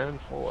 3, and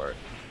 4.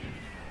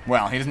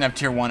 Well, he doesn't have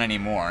tier 1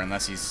 anymore,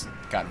 unless he's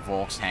got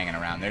Volks hanging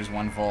around. There's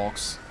one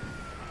Volks.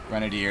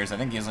 Grenadiers. I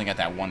think he's only got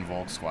that one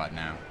Volk squad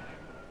now.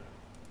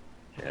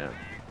 Yeah.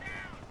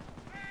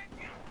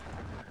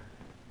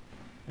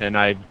 And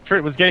I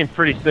was getting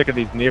pretty sick of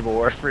these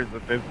Nebelwerfers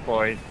at this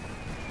point.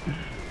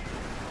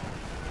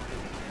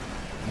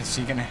 Is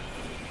he gonna...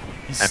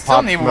 He's still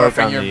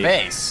Nebelwerfer in your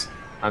base.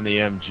 On the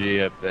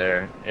MG up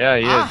there. Yeah,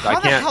 he is. How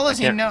the hell does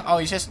he know? Oh,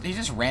 he's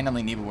just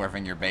randomly Nebelwerfer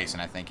in your base,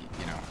 and I think,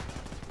 you know...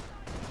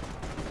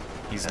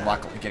 He's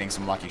getting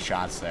some lucky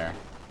shots there.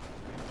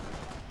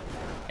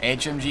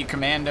 HMG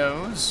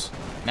Commandos.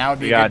 Now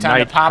would be a good time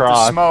to pop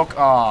the smoke.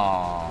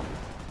 Oh.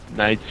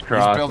 Knight's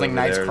Cross. He's building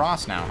Knight's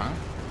Cross now, huh?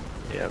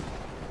 Yep.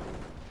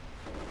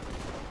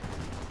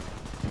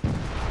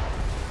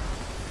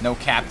 No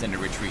captain to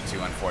retreat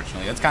to,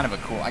 unfortunately. That's kind of a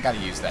cool. I got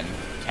to use that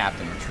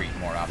captain retreat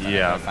more often.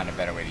 Yeah. I gotta find a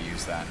better way to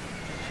use that.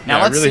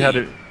 Now let's see.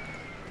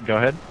 Go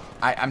ahead.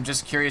 I'm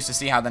just curious to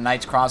see how the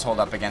Knight's Cross hold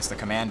up against the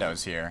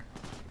Commandos here.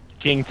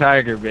 King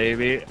Tiger,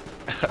 baby.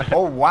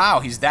 Oh wow,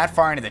 he's that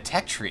far into the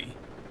tech tree.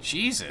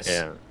 Jesus.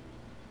 Yeah.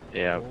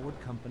 Yeah.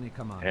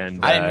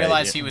 And I didn't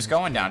realize he was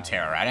going down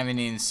terror. I didn't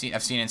even see.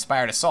 I've seen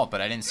Inspired Assault,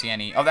 but I didn't see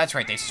any. Oh, that's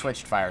right. They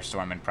switched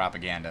Firestorm and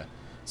Propaganda,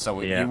 so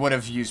he would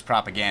have used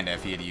Propaganda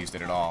if he had used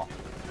it at all.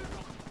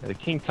 The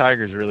King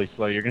Tiger's really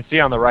slow. You can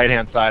see on the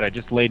right-hand side, I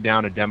just laid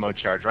down a demo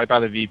charge right by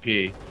the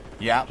VP.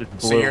 Yeah.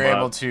 So you're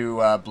able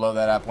to blow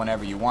that up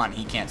whenever you want.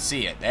 He can't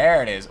see it.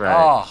 There it is. Right.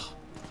 Oh.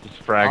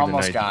 Just fragged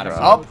almost got him.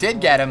 Oh, did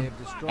get him.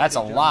 That's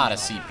a lot of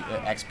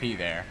XP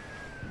there.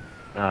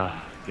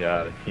 Oh,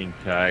 God, a King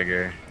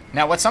Tiger.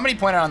 Now, what somebody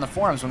pointed out on the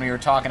forums when we were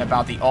talking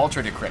about the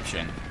Ultra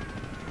Decryption,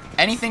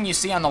 anything you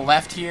see on the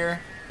left here,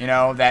 you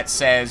know, that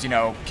says, you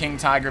know, King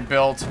Tiger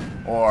built,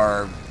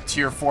 or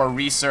Tier 4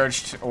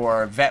 researched,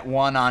 or Vet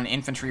 1 on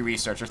infantry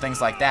research, or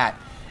things like that,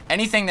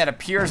 anything that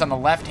appears on the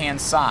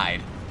left-hand side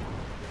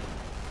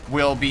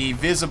will be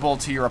visible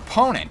to your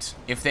opponent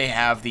if they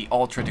have the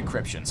Ultra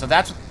Decryption. So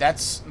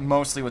that's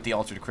mostly what the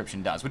Ultra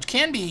Decryption does, which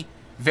can be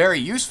very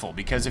useful,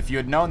 because if you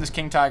had known this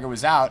King Tiger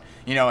was out,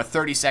 you know,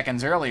 30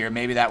 seconds earlier,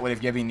 maybe that would have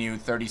given you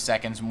 30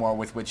 seconds more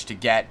with which to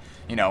get,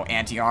 you know,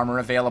 anti-armor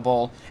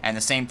available. And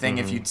the same thing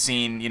if you'd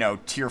seen, you know,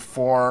 Tier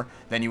 4,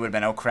 then you would have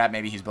been, oh crap,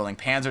 maybe he's building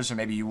Panzers, or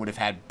maybe you would have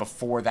had,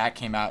 before that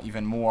came out,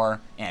 even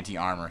more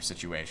anti-armor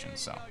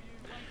situations. So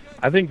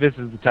I think this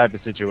is the type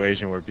of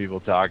situation where people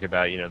talk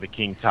about, you know, the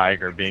King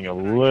Tiger being a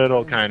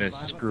little kind of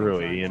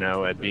screwy, you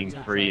know, at being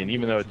free. And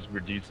even though it's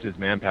reduced his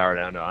manpower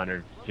down to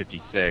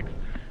 156,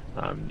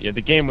 you know,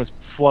 the game was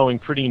flowing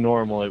pretty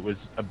normal. It was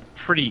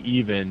pretty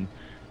even,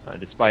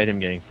 despite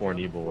him getting 4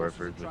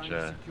 Nebelwerfers,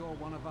 which,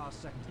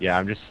 yeah,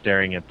 I'm just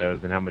staring at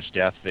those and how much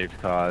death they've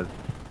caused.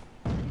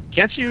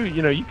 Can't you,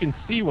 you know, you can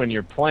see when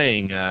you're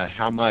playing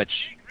how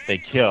much they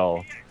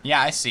kill. Yeah,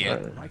 I see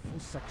it.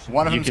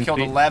 One of them's killed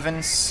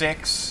 11,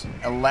 6,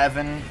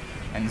 11,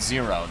 and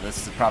 0.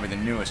 This is probably the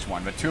newest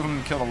one. But 2 of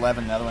them killed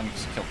 11, the other one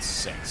killed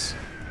 6.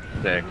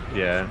 6,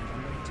 yeah.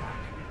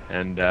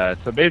 And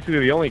so basically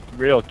the only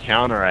real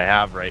counter I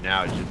have right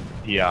now is just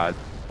the Piaz.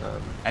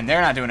 And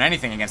they're not doing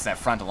anything against that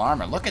frontal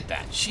armor. Look at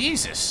that.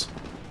 Jesus.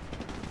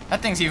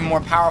 That thing's even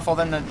more powerful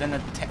than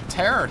the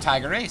Terror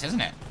Tiger Ace, isn't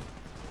it?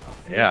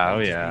 Yeah, oh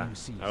yeah.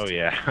 Oh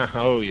yeah.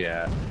 Oh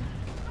yeah.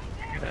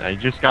 I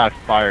just got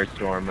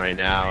Firestorm right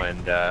now,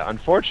 and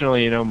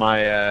unfortunately, you know,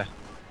 my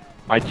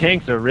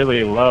tanks are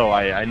really low.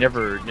 I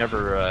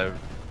never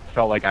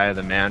felt like I had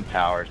the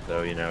manpower,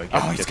 so you know.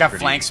 He's got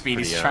flank speed.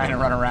 He's trying to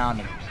run around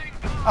him.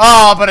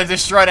 Oh, but a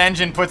destroyed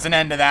engine puts an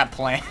end to that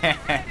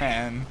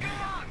plan.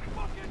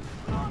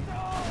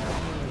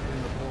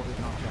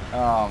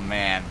 Oh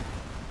man.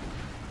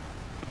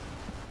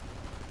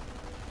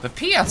 The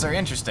Piats are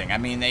interesting. I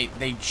mean,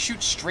 they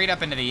shoot straight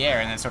up into the air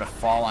and then sort of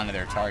fall onto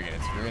their target.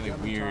 It's a really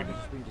weird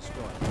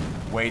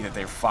way that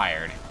they're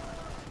fired.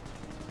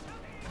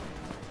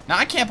 Now,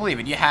 I can't believe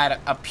it. You had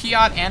a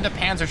Piat and a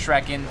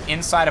Panzerschreck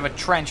inside of a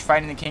trench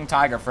fighting the King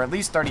Tiger for at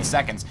least 30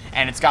 seconds,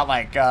 and it's got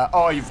like,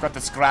 oh, you've got the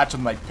scratch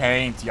on my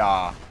paint,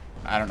 yeah.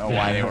 I don't know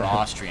why they were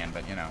Austrian,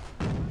 but you know.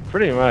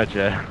 Pretty much,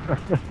 yeah.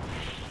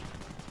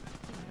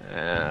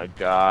 Oh,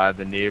 God,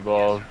 the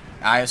Nebel.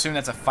 I assume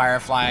that's a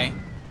Firefly.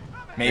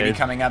 Maybe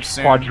coming up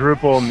soon.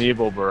 Quadruple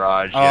Nebel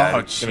barrage. Yeah,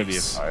 it's geez. gonna be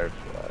a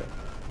Firefly.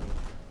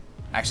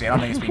 Actually, I don't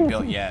think it's being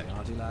built yet.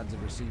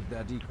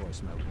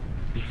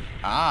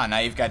 Ah, now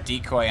you've got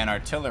decoy and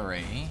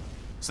artillery.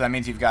 So that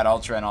means you've got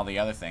ultra and all the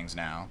other things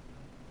now.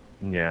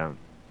 Yeah.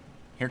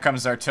 Here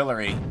comes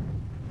artillery.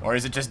 Or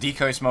is it just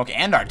decoy smoke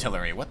and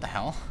artillery? What the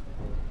hell?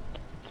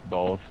 It's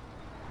both.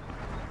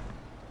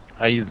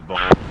 I use both.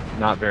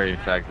 Not very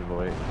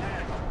effectively.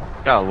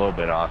 Got a little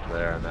bit off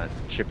there on that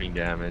chipping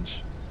damage.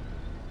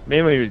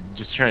 Mainly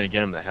just trying to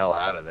get him the hell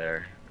out of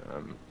there.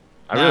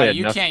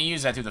 You can't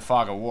use that through the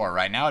fog of war.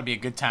 Right now would be a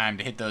good time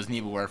to hit those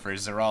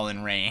Nebelwerfers. They're all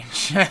in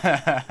range.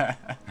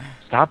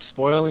 Stop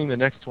spoiling the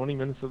next 20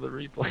 minutes of the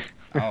replay.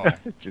 Oh.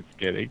 Just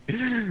kidding.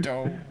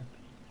 No.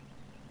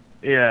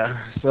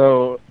 Yeah,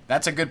 so...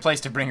 That's a good place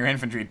to bring your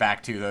infantry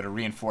back to, though, to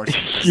reinforce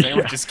them, because they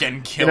were just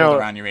getting killed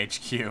around your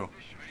HQ.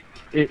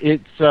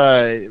 It's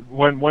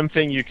one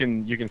thing you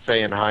can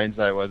say in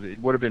hindsight was it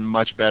would have been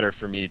much better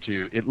for me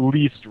to at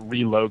least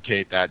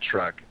relocate that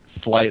truck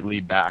slightly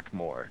back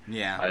more.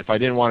 Yeah. If I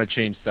didn't want to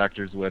change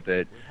sectors with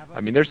it,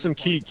 I mean, there's some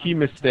key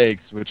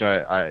mistakes which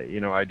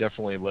I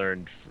definitely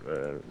learned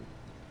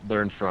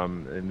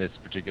from in this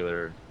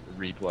particular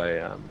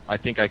replay. I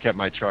think I kept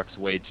my trucks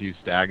way too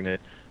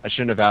stagnant. I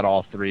shouldn't have had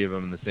all three of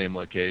them in the same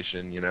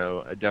location. You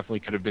know, I definitely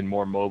could have been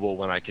more mobile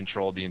when I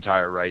controlled the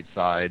entire right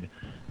side.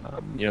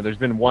 You know, there's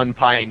been one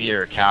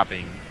Pioneer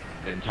capping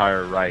the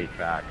entire right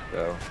back,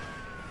 so,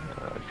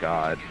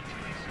 God.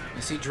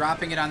 Is he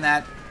dropping it on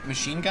that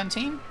machine gun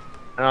team?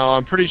 No,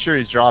 I'm pretty sure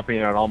he's dropping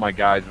it on all my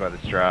guys by the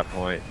strap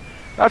point.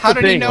 That's How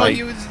the did thing, he know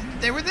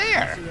like, they were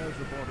there?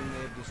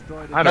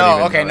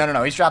 Okay,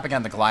 no, he's dropping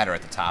on the glider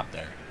at the top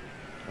there.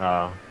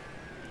 Oh,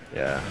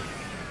 yeah.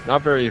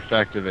 Not very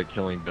effective at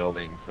killing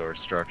buildings or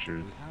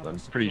structures. I'm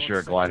pretty sure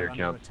a glider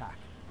counts.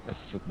 That's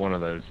one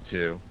of those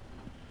too.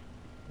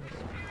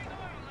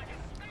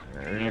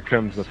 And here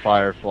comes the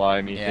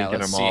Firefly. Me thinking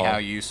let's I'm see all... how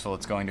useful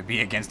it's going to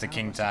be against a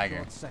King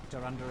Tiger.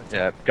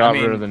 Yeah, got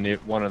rid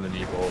of one of the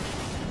Nebels.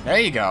 There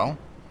you go.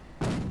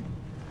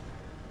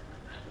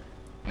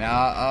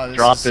 Now,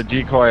 dropped the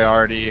decoy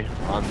already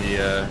on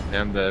the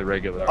and the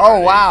regular.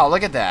 Oh wow!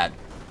 Look at that.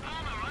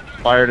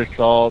 Fired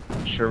assault,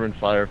 Sherman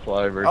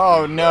Firefly versus...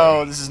 Oh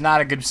no, this is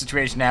not a good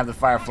situation to have the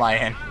Firefly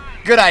in.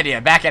 Good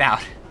idea, back it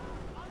out.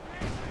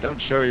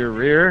 Don't show your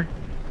rear.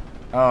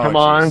 Oh, come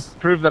on,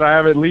 prove that I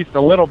have at least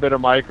a little bit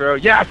of micro.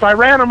 Yes, I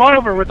ran him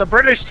over with a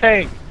British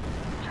tank.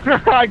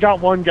 I got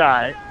one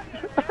guy.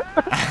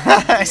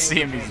 I see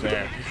him, he's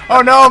there.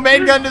 Oh no,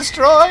 main gun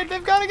destroyed.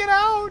 They've got to get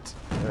out.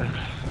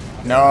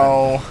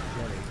 No.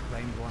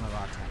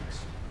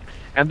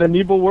 And the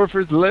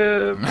Nebelwerfers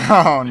live.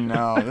 Oh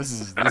no, this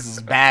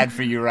is bad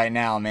for you right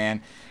now,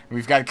 man.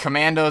 We've got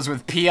commandos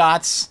with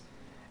Piats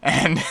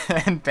and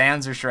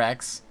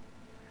Panzerschrecks.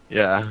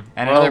 Yeah.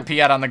 And another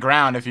Piat on the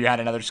ground if you had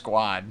another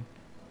squad.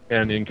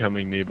 And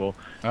incoming Nebel.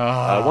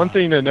 One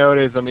thing to note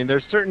is, I mean,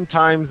 there's certain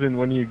times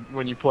when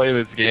you play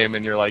this game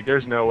and you're like,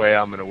 there's no way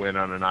I'm gonna win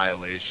on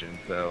Annihilation.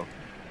 So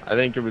I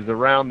think it was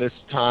around this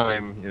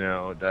time, you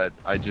know, that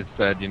I just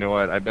said, you know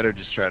what, I better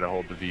just try to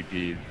hold the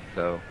VPs.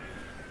 So.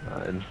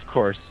 And of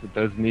course, with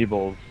those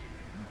Nebels,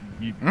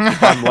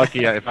 if I'm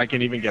lucky, if I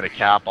can even get a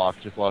cap off,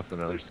 just lost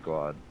another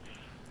squad.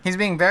 He's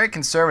being very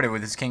conservative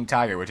with his King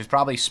Tiger, which is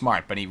probably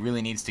smart, but he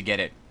really needs to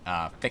get it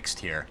fixed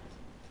here.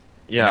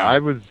 Yeah,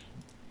 you know,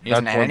 he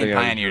doesn't have any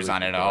Pioneers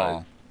on it at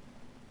all.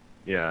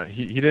 Yeah,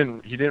 he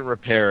didn't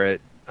repair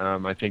it.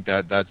 I think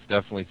that's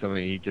definitely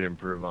something he could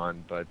improve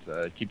on, but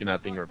keeping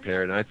that thing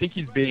repaired. And I think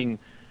he's being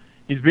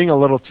a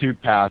little too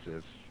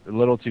passive. I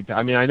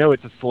mean, I know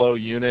it's a slow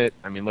unit.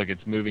 I mean, look,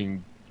 it's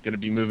going to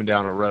be moving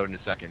down a road in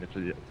a second. It's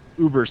a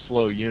uber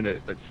slow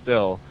unit, but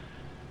still,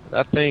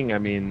 that thing, I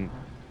mean,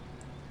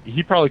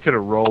 he probably could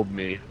have rolled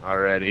me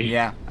already.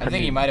 Yeah, I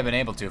think he might have been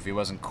able to if he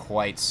wasn't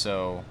quite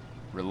so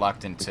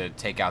reluctant to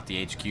take out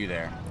the HQ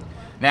there.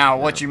 Now,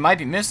 what you might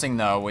be missing,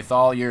 though, with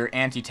all your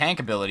anti-tank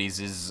abilities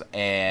is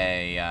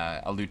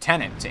a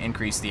lieutenant to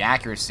increase the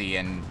accuracy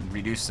and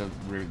reduce the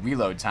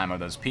reload time of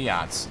those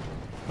Piats.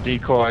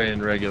 Decoy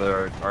and regular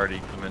are already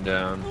coming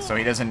down. So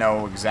he doesn't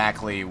know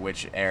exactly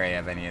which area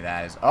of any of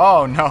that is.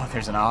 Oh no,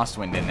 there's an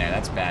Ostwind in there.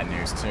 That's bad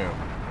news too.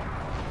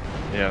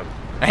 Yep.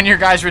 And your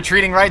guy's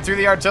retreating right through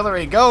the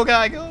artillery. Go,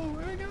 guy, go.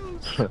 There he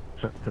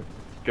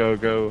goes.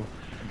 Go.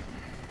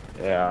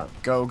 Yeah.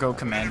 Go, go,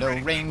 Commando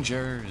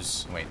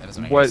Rangers. Wait, that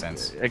doesn't make any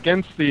sense.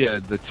 Against the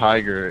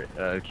Tiger,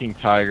 King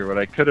Tiger, what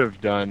I could have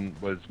done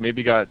was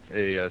maybe got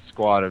a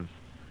squad of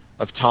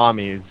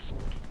Tommies,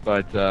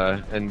 but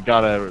and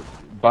got a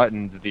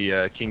buttoned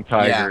the King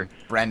Tiger.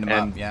 Yeah, brand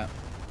them up. Yeah.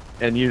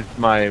 And used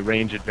my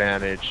range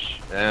advantage,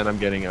 and I'm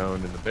getting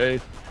owned in the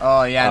base.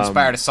 Oh yeah,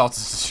 Inspired Assault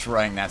is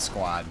destroying that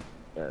squad.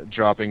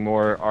 Dropping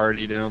more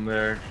Artie down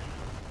there.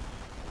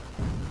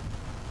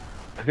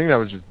 I think that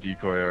was just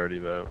decoy Artie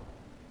though.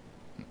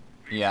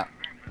 Yeah,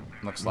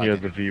 looks like he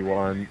has a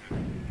V1.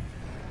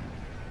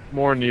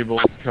 More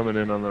Nebels coming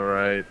in on the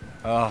right.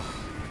 Oh.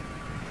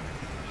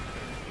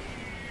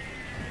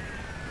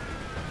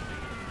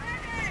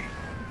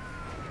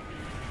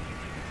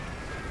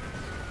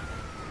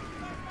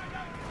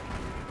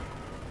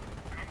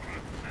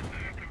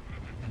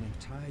 An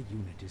entire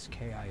unit is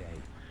KIA.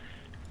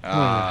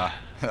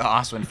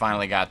 Oswin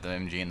finally got the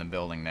MG in the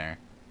building there.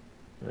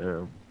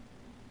 Yeah.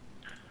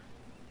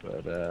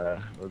 But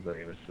what was I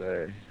gonna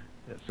say?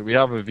 Yeah, so we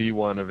have a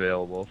V1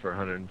 available for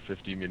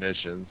 150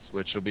 munitions,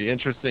 which will be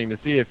interesting to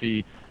see if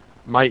he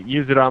might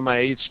use it on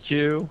my HQ.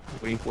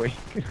 Wink, wink.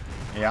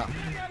 Yeah.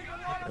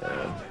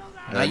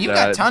 Now you've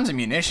got tons of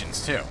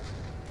munitions too.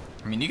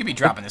 I mean, you could be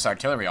dropping this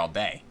artillery all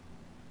day.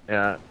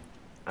 Yeah,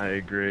 I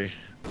agree.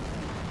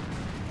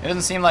 It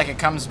doesn't seem like it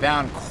comes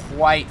down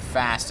quite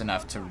fast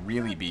enough to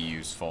really be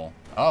useful.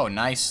 Oh,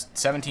 nice.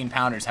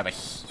 17-pounders have a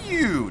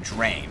huge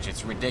range.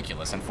 It's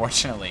ridiculous.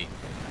 Unfortunately,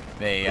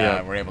 they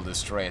were able to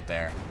destroy it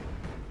there.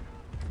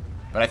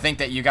 But I think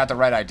that you got the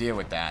right idea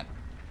with that.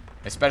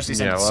 Especially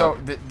since... so,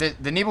 the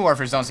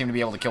Nebelwerfers don't seem to be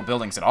able to kill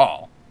buildings at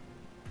all.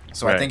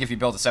 So I think if you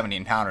build a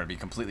 17-pounder, it'd be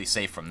completely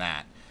safe from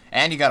that.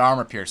 And you got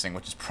armor piercing,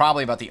 which is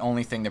probably about the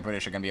only thing the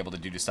British are going to be able to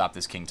do to stop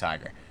this King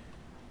Tiger.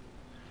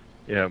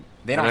 Yeah,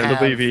 they don't I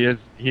believe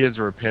he is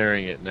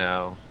repairing it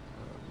now.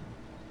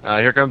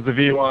 Here comes the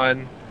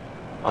V1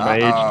 on my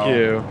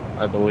HQ,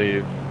 I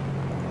believe.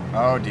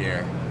 Oh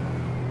dear.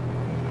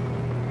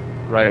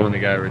 Right when the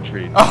guy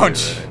retreats. Oh,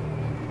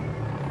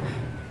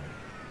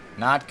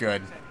 not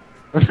good.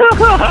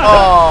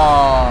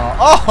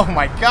 Oh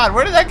my God!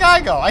 Where did that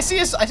guy go? I see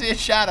his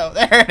shadow.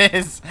 There it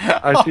is.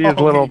 I see his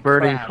little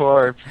burning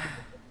corpse.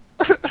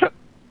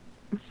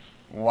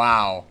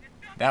 Wow.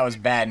 That was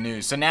bad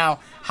news. So now,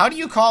 how do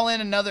you call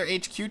in another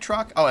HQ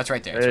truck? Oh, that's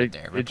right there. It's right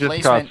there.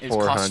 Replacement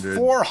costs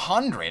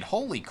 400.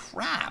 Holy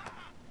crap.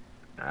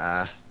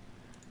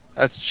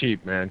 That's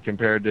cheap, man,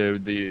 compared to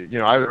the...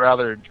 I would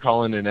rather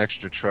call in an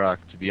extra truck,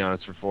 to be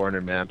honest, for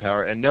 400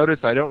 manpower. And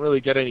notice I don't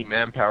really get any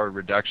manpower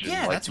reduction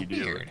like you do.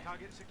 Yeah, that's weird.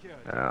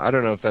 I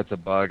don't know if that's a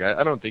bug.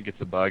 I don't think it's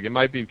a bug. It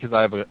might be because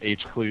I have a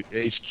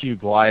HQ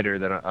glider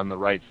that on the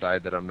right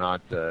side that I'm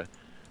not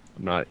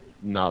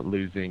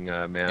losing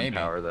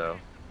manpower, though.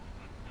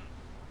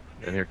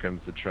 And here comes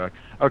the truck.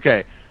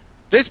 Okay,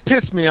 this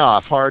pissed me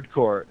off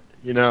hardcore.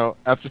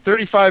 After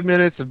 35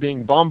 minutes of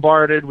being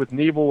bombarded with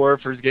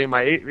Nebelwerfers, getting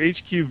my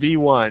HQ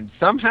V1,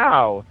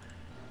 somehow,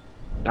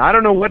 I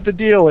don't know what the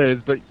deal is,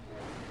 but,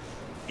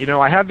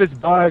 I have this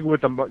bug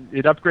with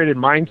it upgraded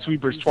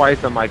Minesweepers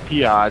twice on my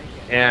Piats,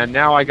 and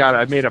now I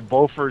made a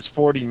Bofors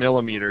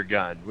 40mm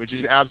gun, which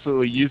is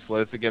absolutely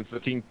useless against the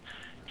King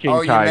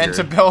Tiger. You meant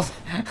to build...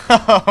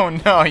 Oh,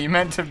 no, you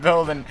meant to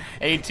build an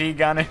AT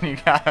gun and you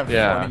got a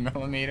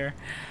 40mm.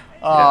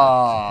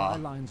 Oh.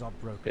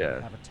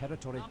 Yeah.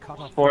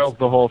 Spoils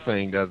the whole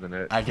thing, doesn't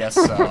it? I guess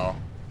so.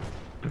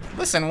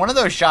 Listen, one of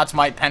those shots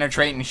might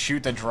penetrate and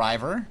shoot the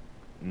driver.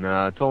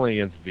 No, it's only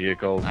against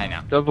vehicles. I know.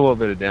 It does a little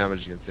bit of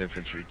damage against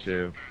infantry,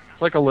 too.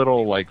 It's like a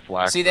little,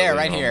 flak. See there,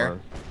 right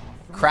here.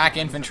 Crack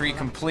infantry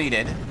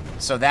completed.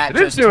 So that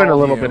just doing a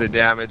little bit of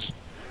damage.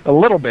 A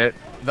little bit.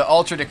 The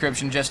Ultra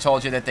Decryption just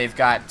told you that they've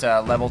got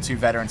level 2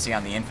 veterancy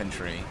on the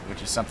infantry,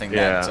 which is something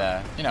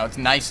that, it's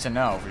nice to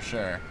know for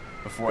sure.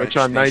 Before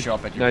they show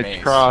up at your base.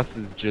 Knight's Cross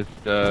is just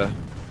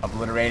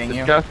obliterating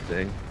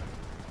disgusting.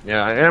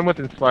 Yeah, and with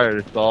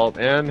Inspired Assault,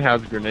 and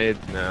has grenades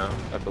now,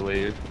 I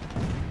believe.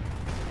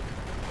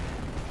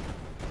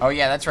 Oh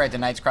yeah, that's right. The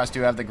Knight's Cross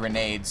do have the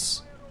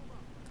grenades.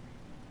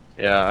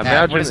 Yeah,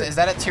 imagine. Is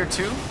that at tier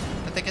 2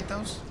 that they get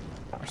those,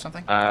 or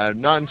something?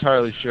 Not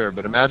entirely sure,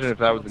 but imagine if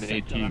that was an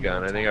AT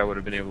gun. I think I would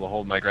have been able to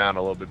hold my ground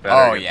a little bit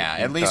better. Oh yeah,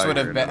 at least would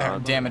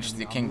have damaged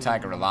the King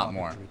Tiger a lot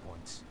more.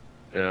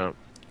 Yeah.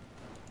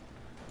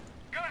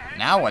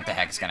 Now what the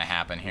heck's gonna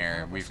happen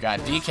here? We've got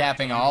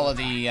decapping all of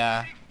the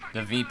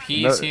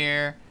VPs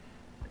here.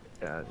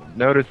 Yeah,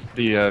 notice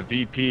the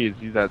VPs,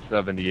 he's at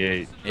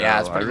 78. So yeah,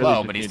 it's pretty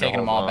low, but he's taking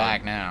them all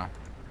back now.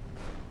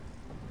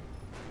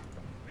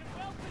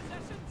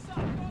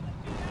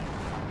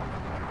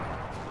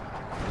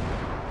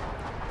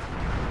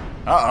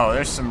 Uh-oh,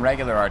 there's some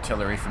regular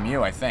artillery from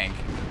you, I think.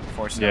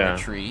 Forcing a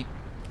retreat.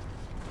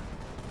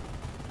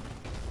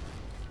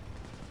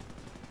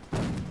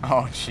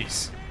 Oh,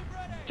 jeez.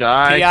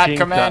 Fiat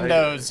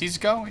Commandos, he's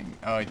going.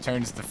 Oh, he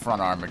turns the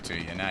front armor to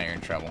you. Now you're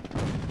in trouble.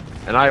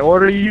 And I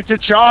order you to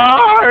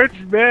charge,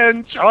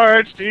 men!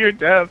 Charge to your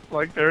death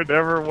like there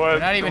never was.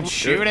 You're not even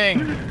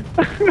shooting.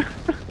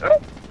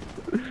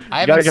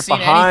 I haven't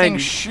seen anything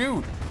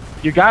shoot.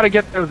 You got to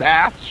get those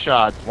ass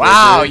shots.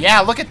 Wow, dude. yeah,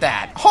 look at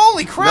that.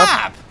 Holy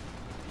crap!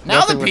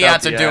 Now the nothing without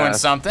Piats are the doing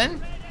ass.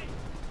 something.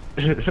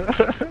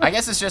 I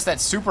guess it's just that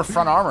super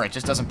front armor. It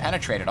just doesn't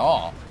penetrate at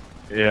all.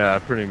 Yeah,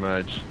 pretty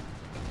much.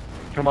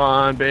 Come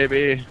on,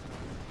 baby.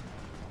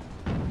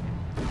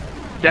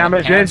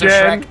 Damage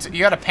engine. You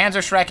got a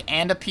Panzer Shrek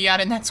and a Piat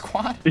in that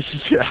squad?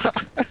 Yeah.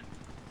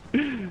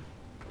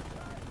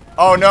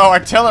 Oh no,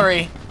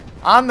 artillery!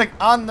 On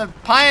the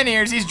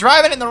Pioneers, he's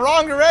driving in the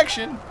wrong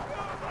direction.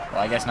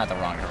 Well, I guess not the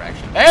wrong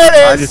direction.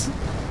 There it is!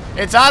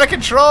 It's out of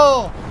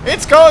control!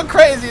 It's going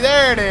crazy!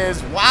 There it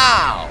is!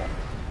 Wow!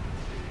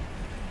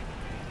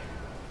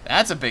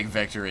 That's a big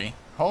victory.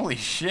 Holy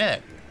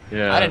shit.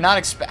 Yeah. I did not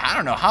expect... I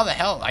don't know how the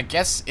hell... I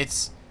guess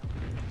it's...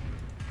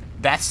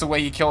 That's the way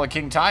you kill a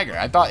King Tiger.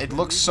 I thought it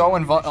looked so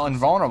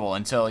invulnerable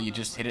until you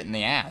just hit it in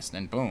the ass, and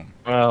then boom.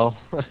 Well...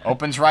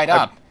 Opens right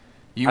up.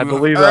 You I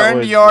believe have that earned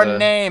was, your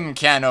name,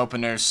 can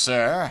opener,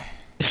 sir.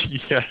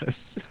 Yes.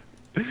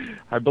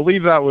 I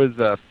believe that was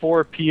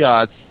 4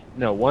 Piats.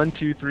 No, 1,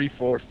 2, 3,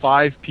 4,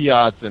 5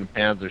 Piats and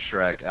Panzer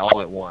Shrek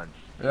all at once.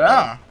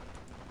 Yeah.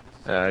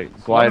 Glider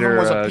One of them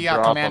was a drop Piat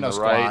on commando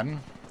the right. squad.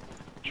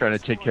 Trying to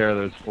take care of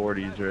those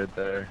 40s right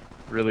there.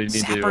 Really need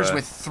Sappers to...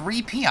 with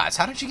 3 Piats.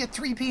 How did you get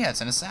 3 Piats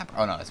and a sapper?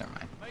 Oh, no, that's never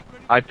mind.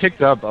 I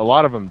picked up... A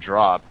lot of them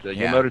dropped. Yeah.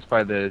 You'll notice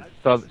by the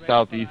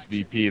southeast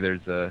VP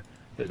there's a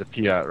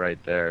Piat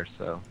right there,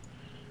 so...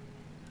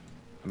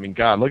 I mean,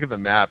 God, look at the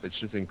map. It's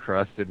just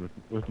encrusted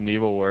with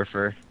naval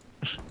warfare.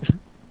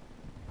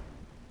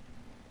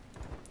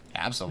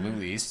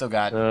 Absolutely. He's still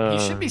got... he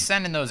should be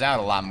sending those out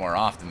a lot more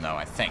often, though,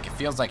 I think. It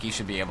feels like he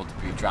should be able to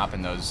be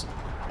dropping those...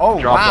 Oh,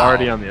 Dropped wow.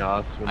 already on the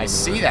Ops. I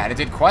see that. It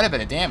did quite a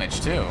bit of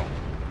damage, too.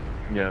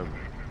 Yeah.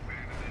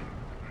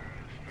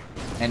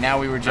 And now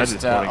we were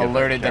just wanna get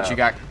alerted that that you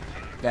got...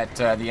 That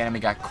the enemy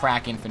got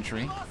crack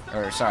infantry.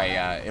 Or, sorry,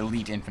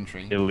 elite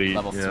infantry. Elite,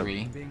 Level yeah.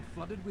 3. Being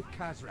flooded with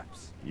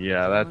Kazraps.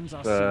 Yeah, Germans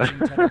that's... are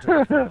seizing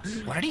territory from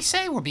us. What did he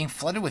say? We're being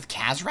flooded with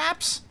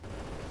Kazraps?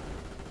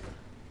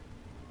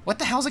 What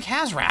the hell's a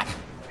Kazrap?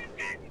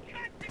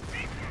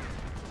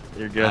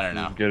 Your I guess don't is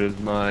know. as good as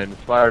mine.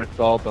 Inspired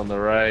assault on the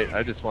right.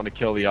 I just want to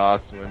kill the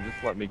Ostwind.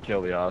 Just let me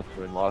kill the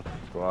Ostwind. Lost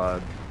the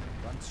squad.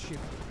 Once shifted.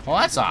 Well,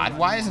 that's odd.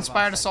 Why is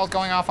Inspired Assault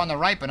going off on the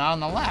right but not on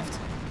the left?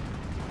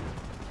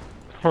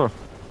 Huh.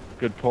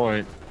 Good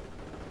point.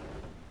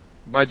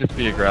 Might just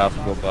be a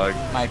graphical bug.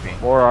 Might be.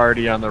 More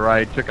already on the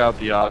right. Took out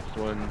the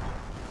Ostwind.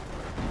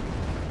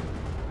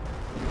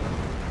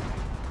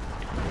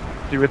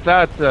 See, with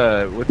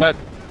that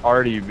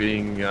already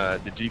being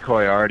the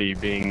decoy already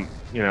being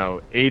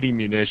 80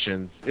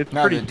 munitions, it's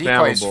No, pretty the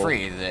decoy is spammable.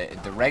 free.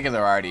 The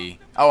regular arty...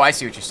 Oh, I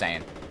see what you're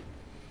saying.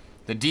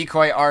 The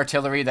decoy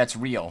artillery, that's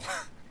real.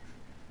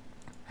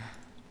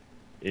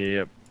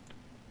 Yep.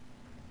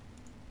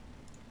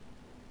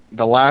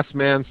 The last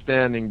man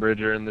standing,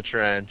 Bridger, in the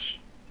trench.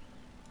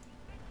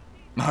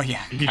 Oh,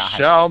 yeah. He God.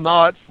 shall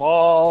not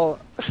fall.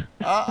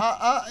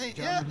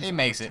 Yeah, he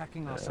makes it.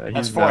 Attacking us. He's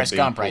That's not Forrest being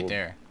Gump right fooled.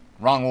 there.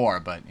 Wrong war,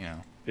 but,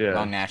 Yeah.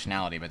 wrong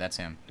nationality, but that's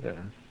him. Yeah.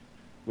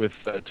 With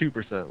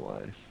 2%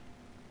 life.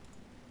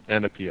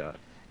 And a Piat.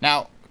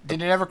 Now,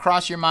 did it ever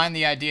cross your mind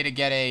the idea to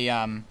get a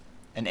an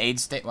aid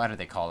state? What do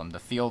they call them? The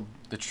field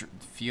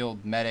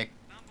medic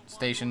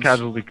stations.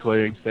 Casualty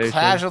clearing station.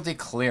 Casualty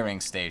clearing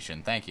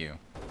station. Thank you.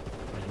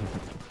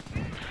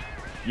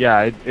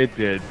 Yeah, it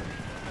did.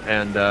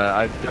 And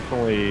I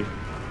definitely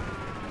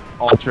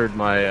altered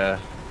my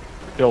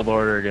build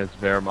order against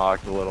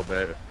Wehrmacht a little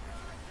bit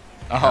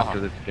after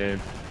Oh, this game.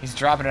 he's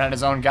dropping it on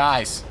his own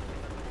guys.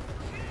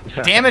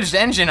 Damaged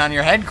engine on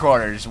your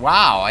headquarters.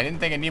 Wow, I didn't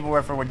think a Naval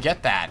Warfare would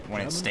get that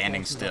when it's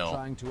standing still.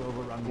 Trying to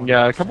overrun one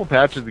Yeah, of a us. couple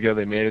patches ago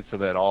they made it so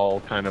that all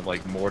kind of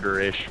like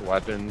mortar-ish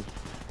weapons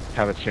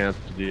have a chance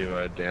to do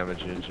a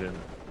damage engine.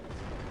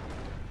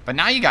 But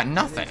now you got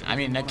nothing. I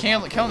mean,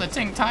 killing the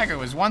King Tiger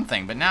was one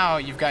thing, but now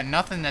you've got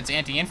nothing that's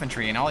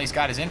anti-infantry, and all he's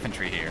got is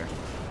infantry here.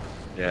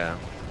 Yeah.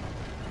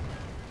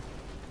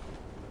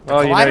 The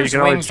Well, you glider's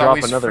can always wings drop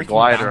always another freaking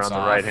glider bounce on the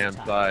off. right-hand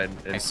side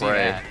and I see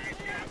pray. that.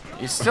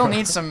 You still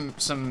need some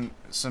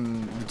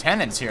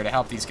lieutenants here to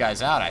help these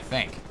guys out, I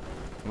think.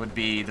 Would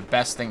be the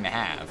best thing to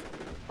have.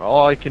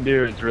 All I can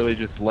do is really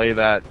just lay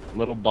that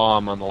little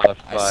bomb on the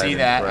left side. I see and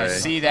that, pray. I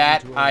see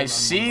that, I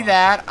see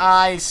that,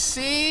 I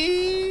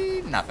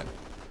see nothing.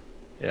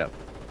 Yep.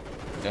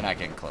 They're not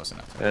getting close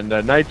enough. And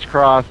Knight's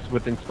Cross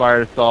with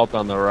Inspired Assault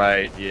on the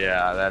right.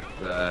 Yeah,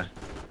 that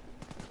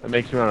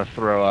makes me want to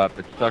throw up.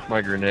 It stuck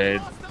my grenade.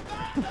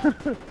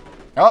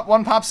 Oh,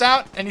 one pops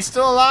out, and he's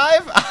still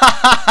alive?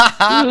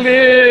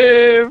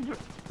 Live!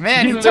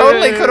 Man, he Live!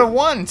 totally could have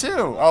won,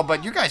 too. Oh,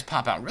 but you guys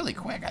pop out really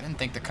quick. I didn't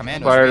think the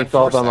commandos Inspired would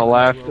Assault on the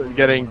reinforce left,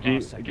 getting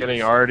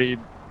artied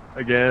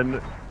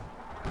again.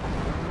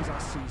 Germans are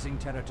seizing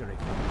territory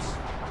from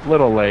us.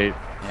 Little late.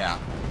 that.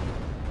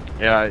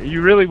 Yeah,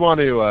 you really want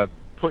to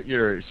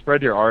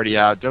spread your arty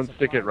out. Don't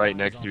stick it right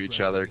next to each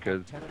other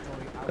because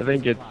I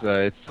think it's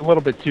a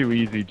little bit too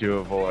easy to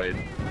avoid.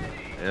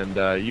 And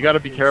you got to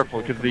be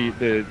careful because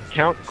the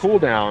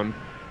cooldown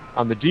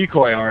on the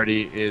decoy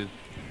arty is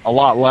a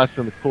lot less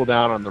than the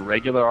cooldown on the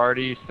regular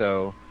arty.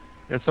 So,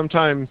 you know,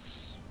 sometimes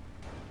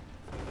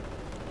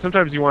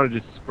you want to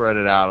just spread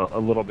it out a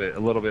little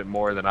bit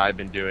more than I've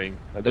been doing.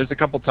 There's a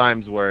couple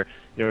times where,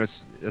 you know,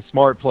 a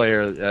smart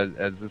player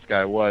as this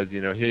guy was,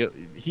 you know,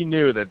 he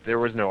knew that there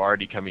was no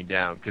arty coming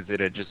down because it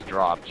had just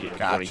dropped, you know,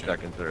 20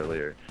 seconds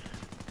earlier.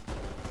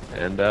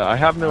 And I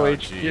have no HQ.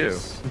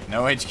 Geez.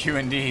 No HQ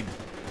indeed.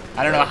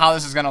 I don't know how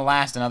this is going to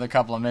last another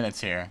couple of minutes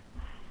here.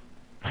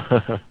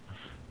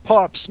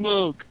 Pop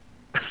smoke.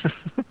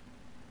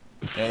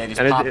 Yeah, they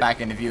just pop back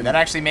into view. That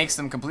actually makes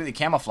them completely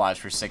camouflaged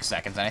for 6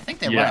 seconds, and I think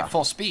they run at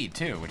full speed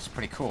too, which is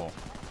pretty cool.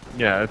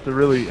 Yeah, it's a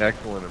really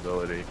excellent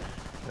ability.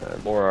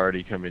 More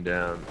arty coming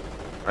down.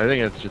 I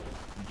think it's just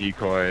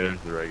decoy. There's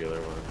the regular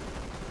one.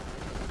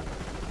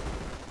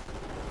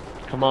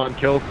 Come on,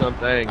 kill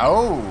something.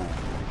 Oh!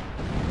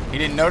 He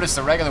didn't notice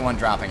the regular one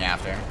dropping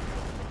after.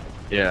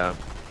 Yeah.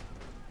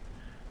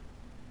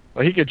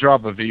 Well, he could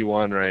drop a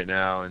V1 right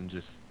now and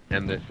just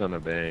end this on a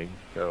bang.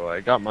 So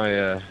I got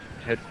my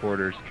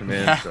headquarters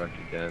command truck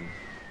again.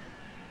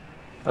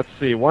 Let's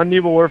see. One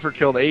Nebelwerfer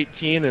killed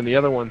 18, and the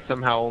other one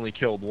somehow only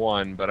killed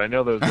 1. But I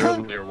know those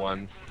earlier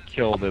ones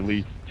killed at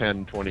least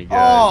 10, 20 guys.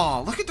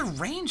 Oh, look at the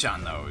range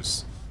on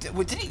those.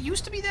 Did it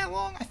used to be that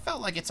long? I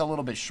felt like it's a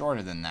little bit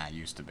shorter than that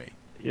used to be.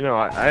 You know,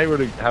 I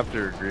would have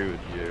to agree with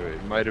you.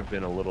 It might have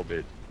been a little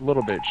bit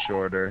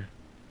shorter.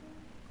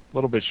 A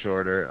little bit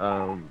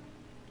shorter.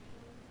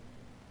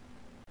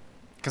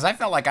 Because I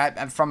felt like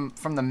from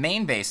the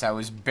main base I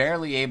was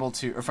barely able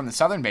to, or from the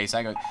southern base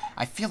I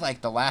feel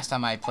like the last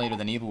time I played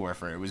with an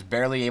Nebelwerfer, it was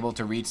barely able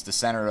to reach the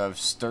center of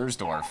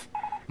Stursdorf,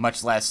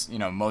 much less, you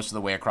know, most of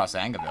the way across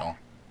Angeville.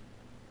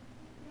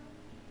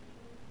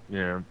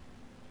 Yeah.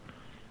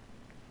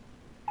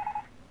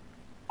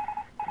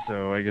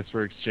 So I guess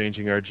we're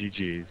exchanging our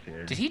GGs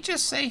here. Did he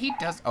just say he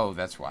does? Oh,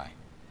 that's why.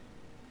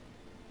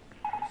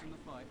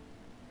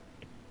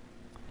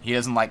 He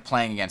doesn't like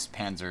playing against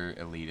Panzer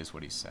Elite, is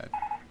what he said.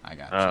 I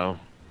got you. Oh.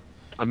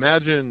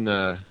 Imagine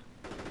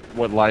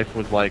what life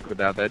was like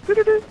without that.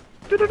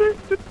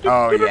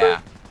 Oh yeah,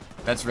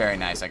 that's very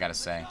nice. I gotta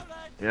say.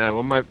 Yeah,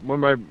 when my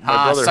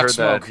brother heard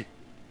smoke. that,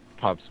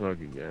 pop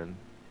smoke again.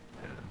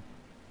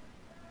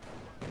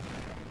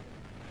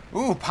 Yeah.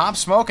 Ooh, pop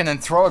smoke and then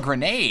throw a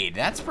grenade.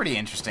 That's a pretty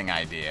interesting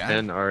idea.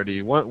 And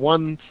already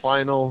one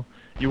final.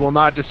 You will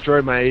not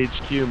destroy my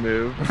HQ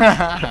move.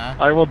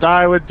 I will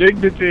die with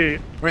dignity.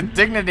 With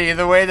dignity,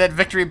 the way that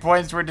victory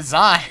points were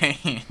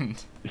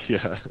designed.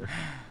 Yeah.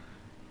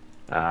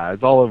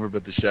 It's all over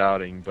but the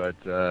shouting, but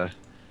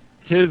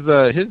his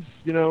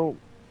you know,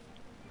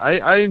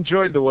 I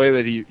enjoyed the way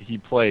that he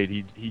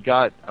played. He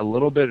got a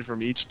little bit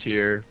from each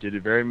tier, did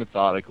it very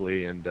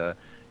methodically, and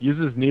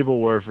uses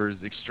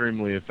Nebelwerfers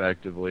extremely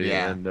effectively.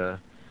 Yeah. And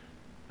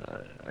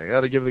I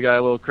got to give the guy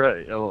a little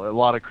credit, a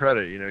lot of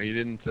credit. You know, he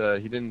didn't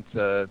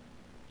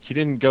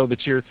go the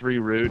tier 3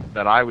 route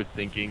that I was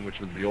thinking, which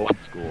was the old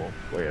school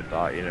way I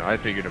thought. You know, I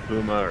figured a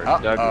Puma or a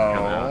Doug would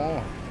come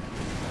out.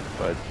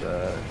 But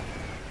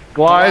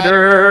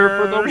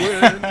glider for the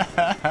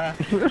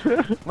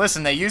win.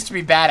 Listen, they used to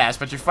be badass,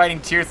 but you're fighting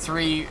tier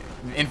 3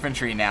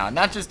 infantry now,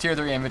 not just tier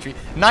 3 infantry.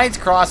 Knight's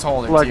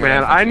Crossholder. Look,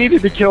 man, I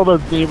needed to kill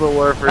those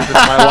Nebelwerfers if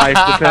my life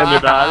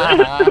depended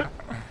on it.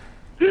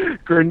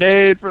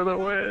 Grenade for the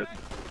win.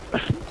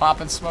 Pop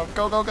and smoke.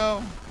 Go, go,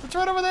 go. It's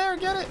right over there.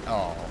 Get it.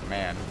 Oh,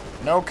 man.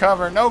 No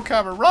cover. No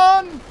cover.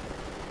 Run.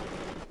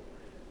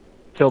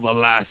 Till the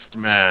last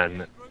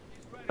man.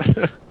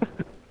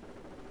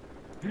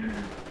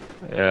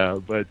 Yeah,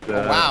 but...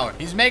 oh, wow.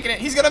 He's making it.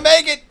 He's going to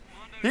make it.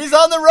 He's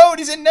on the road.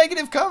 He's in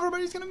negative cover,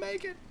 but he's going to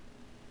make it.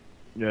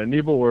 Yeah,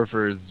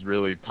 Nebelwerfer is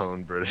really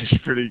pwned British.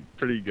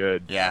 Pretty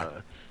good. Yeah.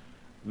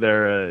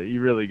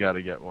 You really got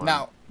to get one.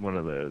 Now, one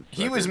of those.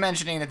 He was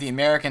mentioning that the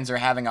Americans are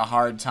having a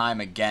hard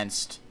time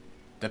against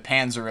the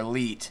Panzer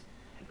Elite,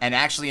 and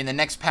actually in the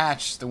next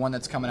patch, the one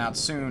that's coming out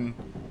soon,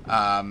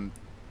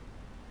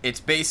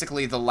 it's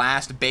basically the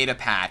last beta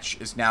patch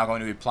is now going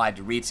to be applied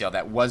to retail.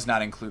 That was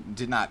not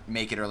did not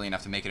make it early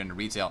enough to make it into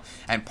retail,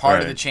 and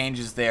part of the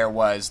changes there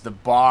was the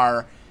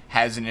bar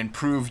has an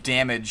improved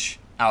damage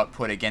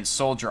output against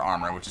soldier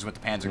armor, which is what the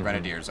Panzer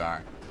Grenadiers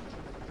are.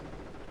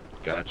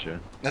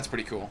 Gotcha. That's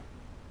pretty cool.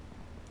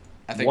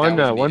 I think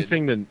one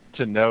thing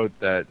to note,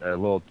 that a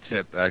little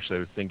tip, actually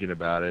I was thinking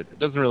about it. It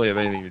doesn't really have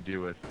anything to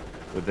do with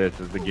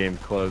this as the game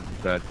closes.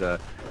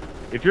 That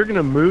if you're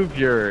gonna move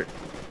your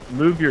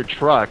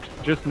trucks,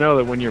 just know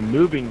that when you're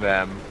moving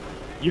them,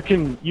 you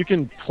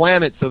can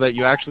plan it so that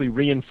you actually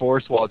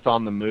reinforce while it's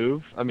on the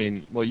move. I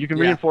mean, well, you can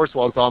reinforce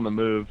while it's on the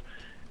move,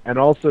 and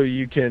also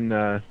you can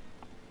what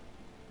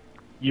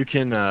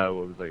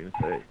was I gonna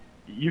say?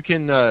 You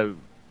can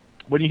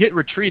when you hit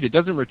retreat, it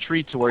doesn't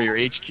retreat to where your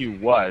HQ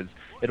was.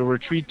 It'll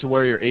retreat to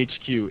where your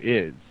HQ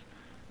is.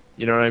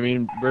 You know what I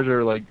mean?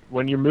 Bridger, like,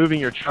 when you're moving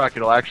your truck,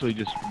 it'll actually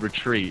just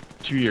retreat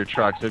to your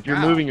truck. So if you're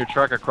moving your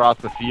truck across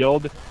the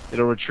field,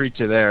 it'll retreat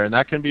to there. And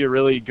that can be a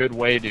really good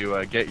way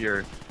to get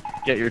your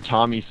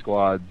Tommy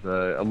squads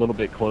a little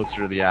bit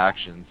closer to the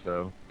action.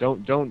 So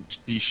don't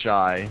be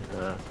shy.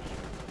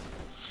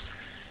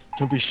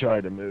 Don't be shy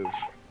to move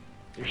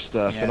your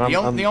stuff. Yeah,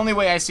 And the only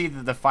way I see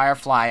the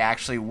Firefly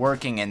actually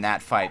working in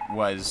that fight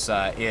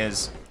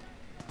is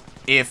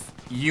if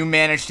you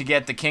managed to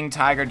get the King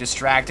Tiger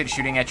distracted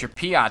shooting at your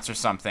Piats or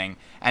something,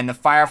 and the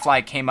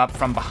Firefly came up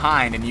from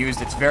behind and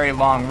used its very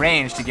long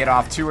range to get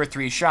off 2 or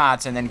 3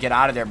 shots and then get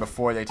out of there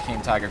before the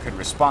King Tiger could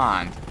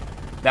respond.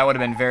 That would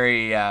have been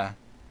very,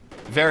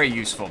 very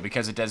useful,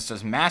 because it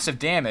does massive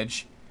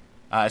damage,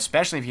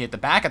 especially if you hit the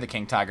back of the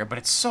King Tiger, but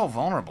it's so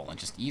vulnerable and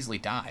just easily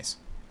dies.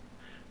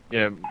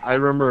 Yeah, I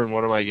remember in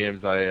one of my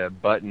games I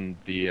buttoned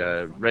the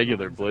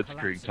regular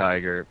Blitzkrieg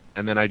Tiger,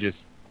 and then I just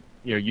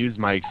used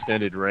my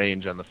extended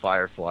range on the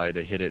Firefly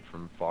to hit it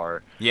from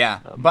far. Yeah,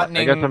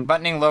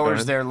 buttoning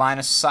lowers their line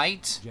of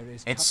sight.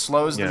 It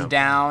slows them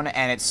down,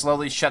 and it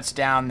slowly shuts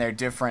down their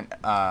different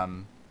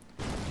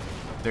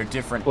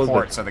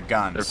ports of the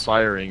guns. Their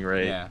firing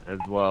rate as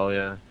well.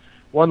 Yeah.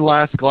 One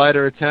last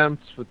glider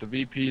attempt with the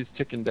VPs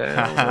ticking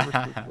down ever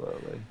so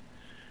slowly.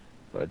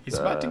 But he's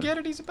about to get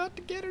it. He's about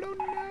to get it. Oh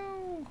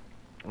no!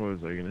 What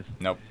was I gonna say?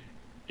 Nope.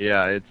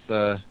 Yeah,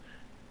 it's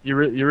you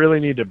really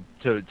need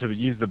to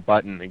use the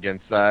button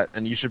against that,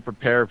 and you should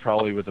prepare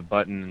probably with a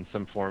button and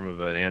some form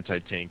of an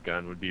anti-tank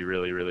gun would be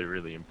really, really,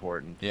 really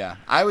important. Yeah,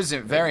 I was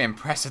very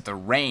impressed at the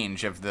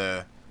range of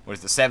the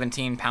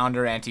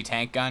 17-pounder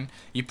anti-tank gun.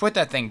 You put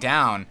that thing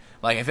down,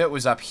 like if it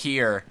was up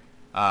here,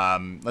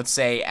 let's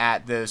say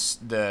at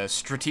the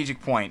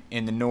strategic point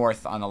in the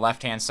north on the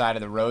left-hand side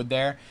of the road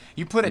there,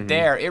 you put it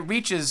there, it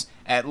reaches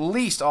at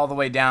least all the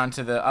way down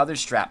to the other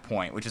strap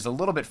point, which is a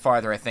little bit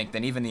farther, I think,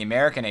 than even the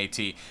American AT,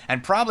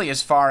 and probably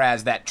as far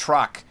as that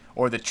truck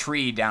or the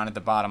tree down at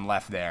the bottom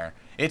left there.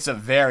 It's a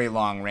very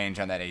long range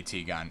on that AT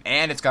gun,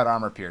 and it's got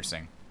armor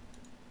piercing.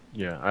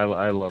 Yeah,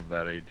 I love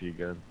that AT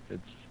gun.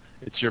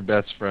 It's your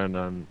best friend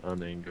on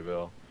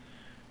Ingaville.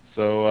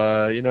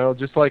 So,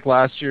 just like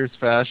last year's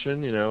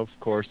fashion, of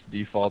course,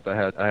 default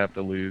I have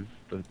to lose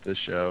the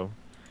show,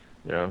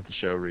 the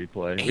show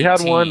replay. 18. We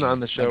had one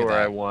on the show where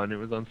I won. It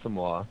was on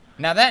Samoa.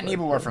 Now that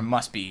Nebelwerfer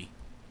must be,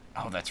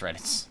 oh, that's right.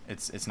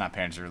 It's not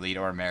Panzer Elite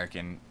or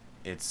American.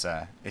 It's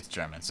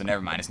German. So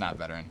never mind. It's not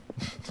veteran.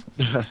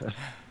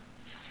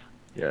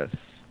 Yes.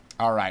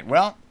 All right.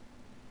 Well,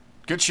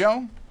 good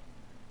show,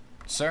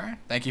 sir.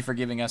 Thank you for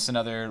giving us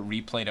another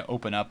replay to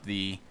open up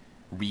the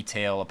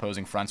retail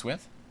opposing fronts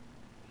with.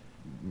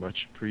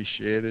 Much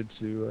appreciated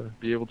to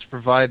be able to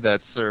provide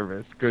that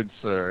service. Good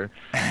sir.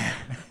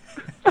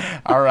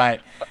 All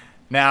right.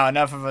 Now,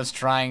 enough of us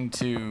trying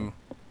to,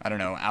 I don't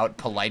know,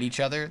 out-polite each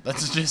other.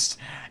 Let's just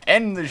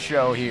end the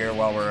show here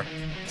while we're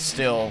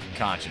still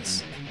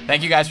conscious.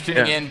 Thank you guys for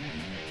tuning in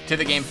to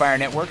the Gamefire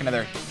Network.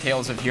 Another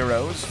Tales of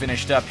Heroes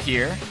finished up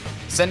here.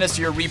 Send us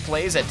your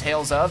replays at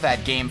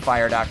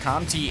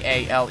talesof@gamefire.com,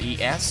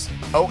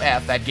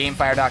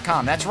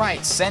 TALESOF@gamefire.com. That's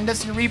right. Send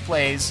us your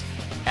replays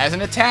as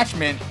an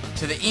attachment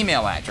to the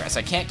email address.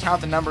 I can't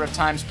count the number of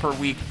times per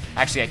week.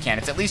 Actually, I can.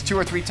 It's at least 2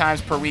 or 3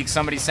 times per week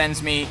somebody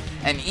sends me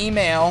an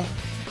email,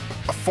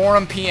 a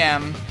forum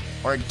PM,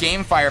 or a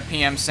Gamefire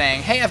PM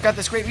saying, hey, I've got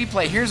this great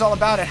replay. Here's all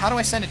about it. How do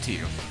I send it to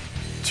you?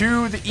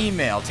 To the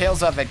email,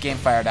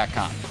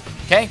 talesof@gamefire.com.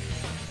 Okay?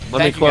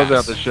 Let me close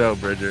out the show,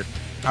 Bridger.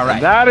 All right.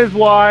 And that is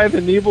why the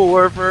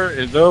Nebelwerfer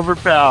is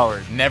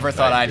overpowered. Never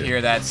thought I'd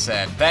hear that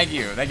said. Thank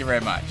you. Thank you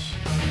very much.